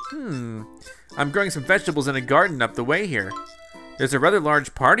 I'm growing some vegetables in a garden up the way here. There's a rather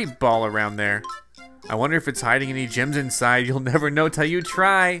large party ball around there. I wonder if it's hiding any gems inside. You'll never know till you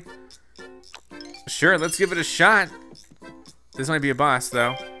try. Sure, let's give it a shot. This might be a boss,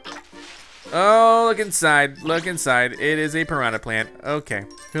 though. Oh, look inside. Look inside. It is a piranha plant. Okay.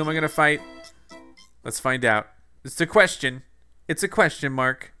 Who am I going to fight? Let's find out. It's a question. It's a question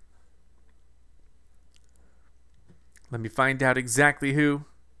mark. Let me find out exactly who.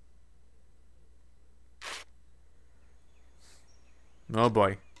 Oh,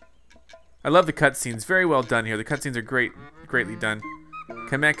 boy. I love the cutscenes. Very well done here. The cutscenes are greatly done.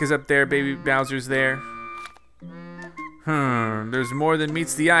 Kamek is up there. Baby Bowser's there. There's more than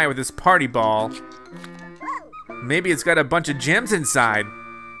meets the eye with this party ball. Maybe it's got a bunch of gems inside.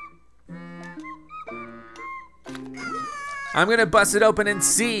 I'm gonna bust it open and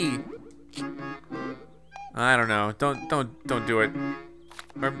see. I don't know. Don't do it.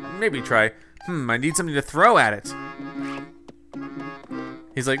 Or maybe try. I need something to throw at it.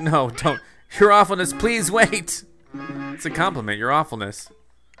 He's like, no, don't. Your awfulness, please wait. It's a compliment, your awfulness.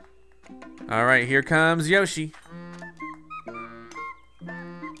 All right, here comes Yoshi.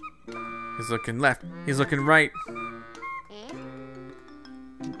 He's looking left. He's looking right.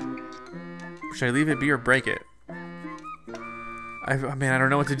 Should I leave it be or break it? I don't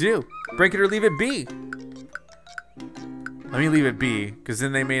know what to do. Break it or leave it be. Let me leave it be, because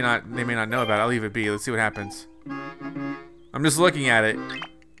then they may not know about it. I'll leave it be. Let's see what happens. I'm just looking at it.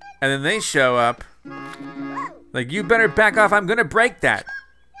 And then they show up. Like, you better back off. I'm gonna break that.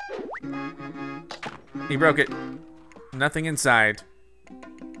 He broke it. Nothing inside.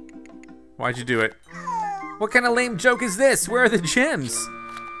 Why'd you do it? What kind of lame joke is this? Where are the gems?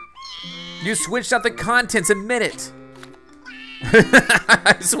 You switched out the contents. Admit it.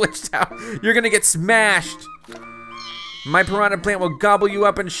 I switched out. You're gonna get smashed. My piranha plant will gobble you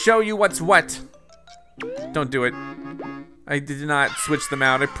up and show you what's what. Don't do it. I did not switch them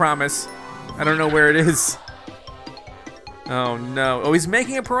out, I promise. I don't know where it is. Oh no. Oh, he's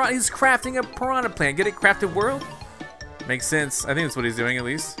making a piranha. He's crafting a piranha plant. Get it? Crafted world? Makes sense. I think that's what he's doing, at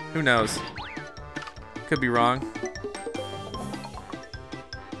least. Who knows? Could be wrong.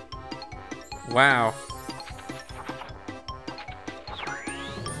 Wow.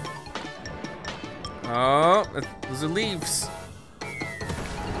 Oh, those are leaves.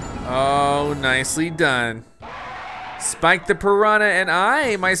 Oh, nicely done. Spike the piranha, and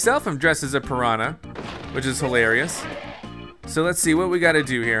I myself am dressed as a piranha, which is hilarious. So let's see what we gotta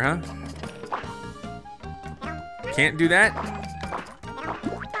do here, huh? Can't do that?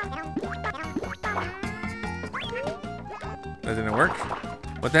 That didn't work.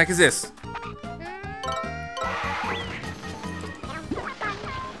 What the heck is this?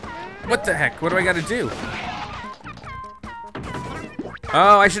 What the heck? What do I gotta do?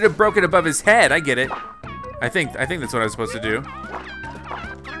 Oh, I should have broken above his head. I get it. I think that's what I was supposed to do.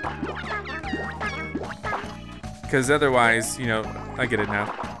 Because otherwise, you know, I get it now.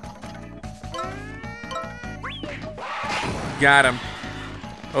 Got him.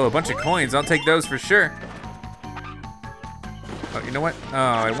 Oh, a bunch of coins. I'll take those for sure. Oh, you know what? Oh,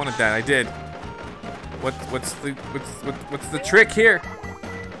 I wanted that. I did. What's the trick here?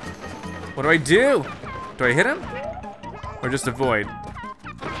 What do I do? Do I hit him? Or just avoid?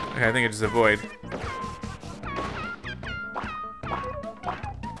 Okay, I think I just avoid.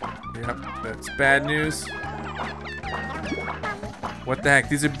 Yep, that's bad news. What the heck?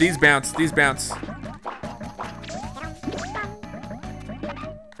 These bounce. These bounce.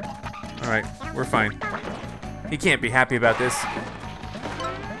 All right, we're fine. He can't be happy about this.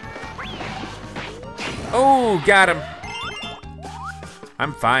 Oh, got him.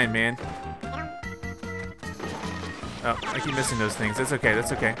 I'm fine, man. Oh, I keep missing those things. That's okay,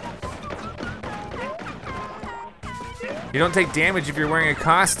 that's okay. You don't take damage if you're wearing a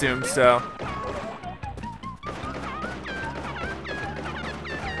costume, so.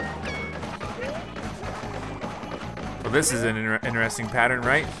 Well, this is an interesting pattern,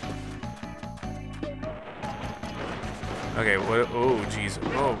 right? Okay, what? Oh, jeez.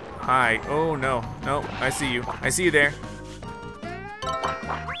 Oh, hi. Oh, no. No, I see you. I see you there.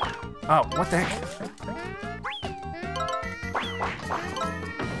 Oh, what the heck?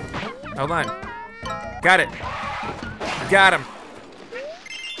 Hold on. Got it. Got him.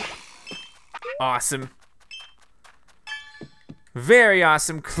 Awesome. Very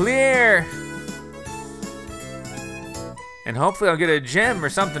awesome. Clear. And hopefully I'll get a gem or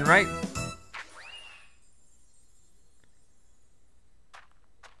something, right?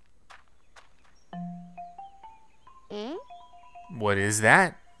 What is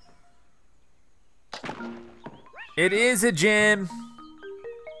that? It is a gem.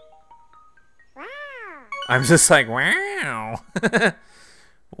 I'm just like, wow.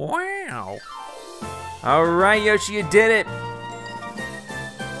 Wow. All right, Yoshi, you did it.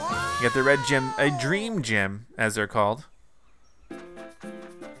 You got the red gem, a dream gem, as they're called.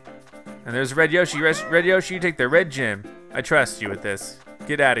 And there's Red Yoshi. Red Yoshi, you take the red gem. I trust you with this.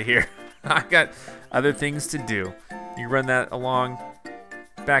 Get out of here. I got other things to do. You run that along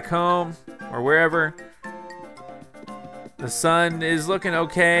back home or wherever. The sun is looking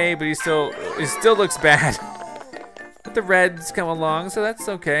okay, but it still looks bad. But the red's come along, so that's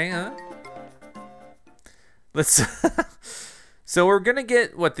okay, huh? Let's. So we're gonna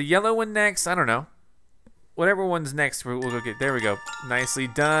get what, the yellow one next? I don't know. Whatever one's next, we'll go get. There we go. Nicely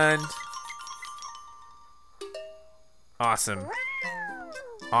done. Awesome.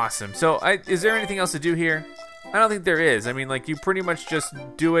 Awesome. So, is there anything else to do here? I don't think there is. I mean, like, you pretty much just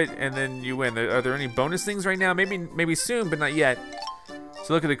do it and then you win. Are there any bonus things right now? Maybe soon, but not yet.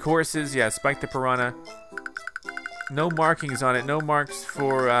 So look at the courses. Yeah, Spike the Piranha. No markings on it. No marks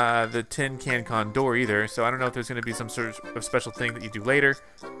for the Tin Can Condor either. So I don't know if there's going to be some sort of special thing that you do later.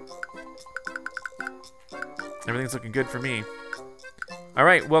 Everything's looking good for me. All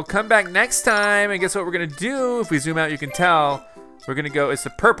right, well, come back next time. And guess what we're going to do? If we zoom out, you can tell. We're going to go, it's the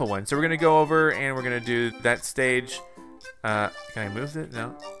purple one. So we're going to go over and we're going to do that stage. Can I move it?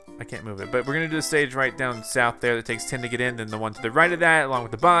 No, I can't move it. But we're going to do the stage right down south there that takes 10 to get in. Then the one to the right of that, along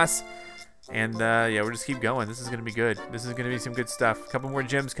with the boss. And yeah, we'll just keep going. This is going to be good. This is going to be some good stuff. A couple more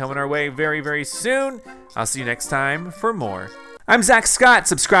gems coming our way very, very soon. I'll see you next time for more. I'm Zack Scott.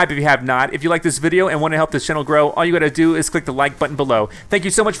 Subscribe if you have not. If you like this video and want to help this channel grow, all you got to do is click the like button below. Thank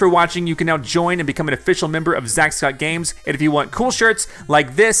you so much for watching. You can now join and become an official member of ZackScottGames. And if you want cool shirts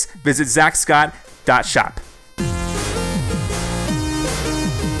like this, visit ZackScott.shop.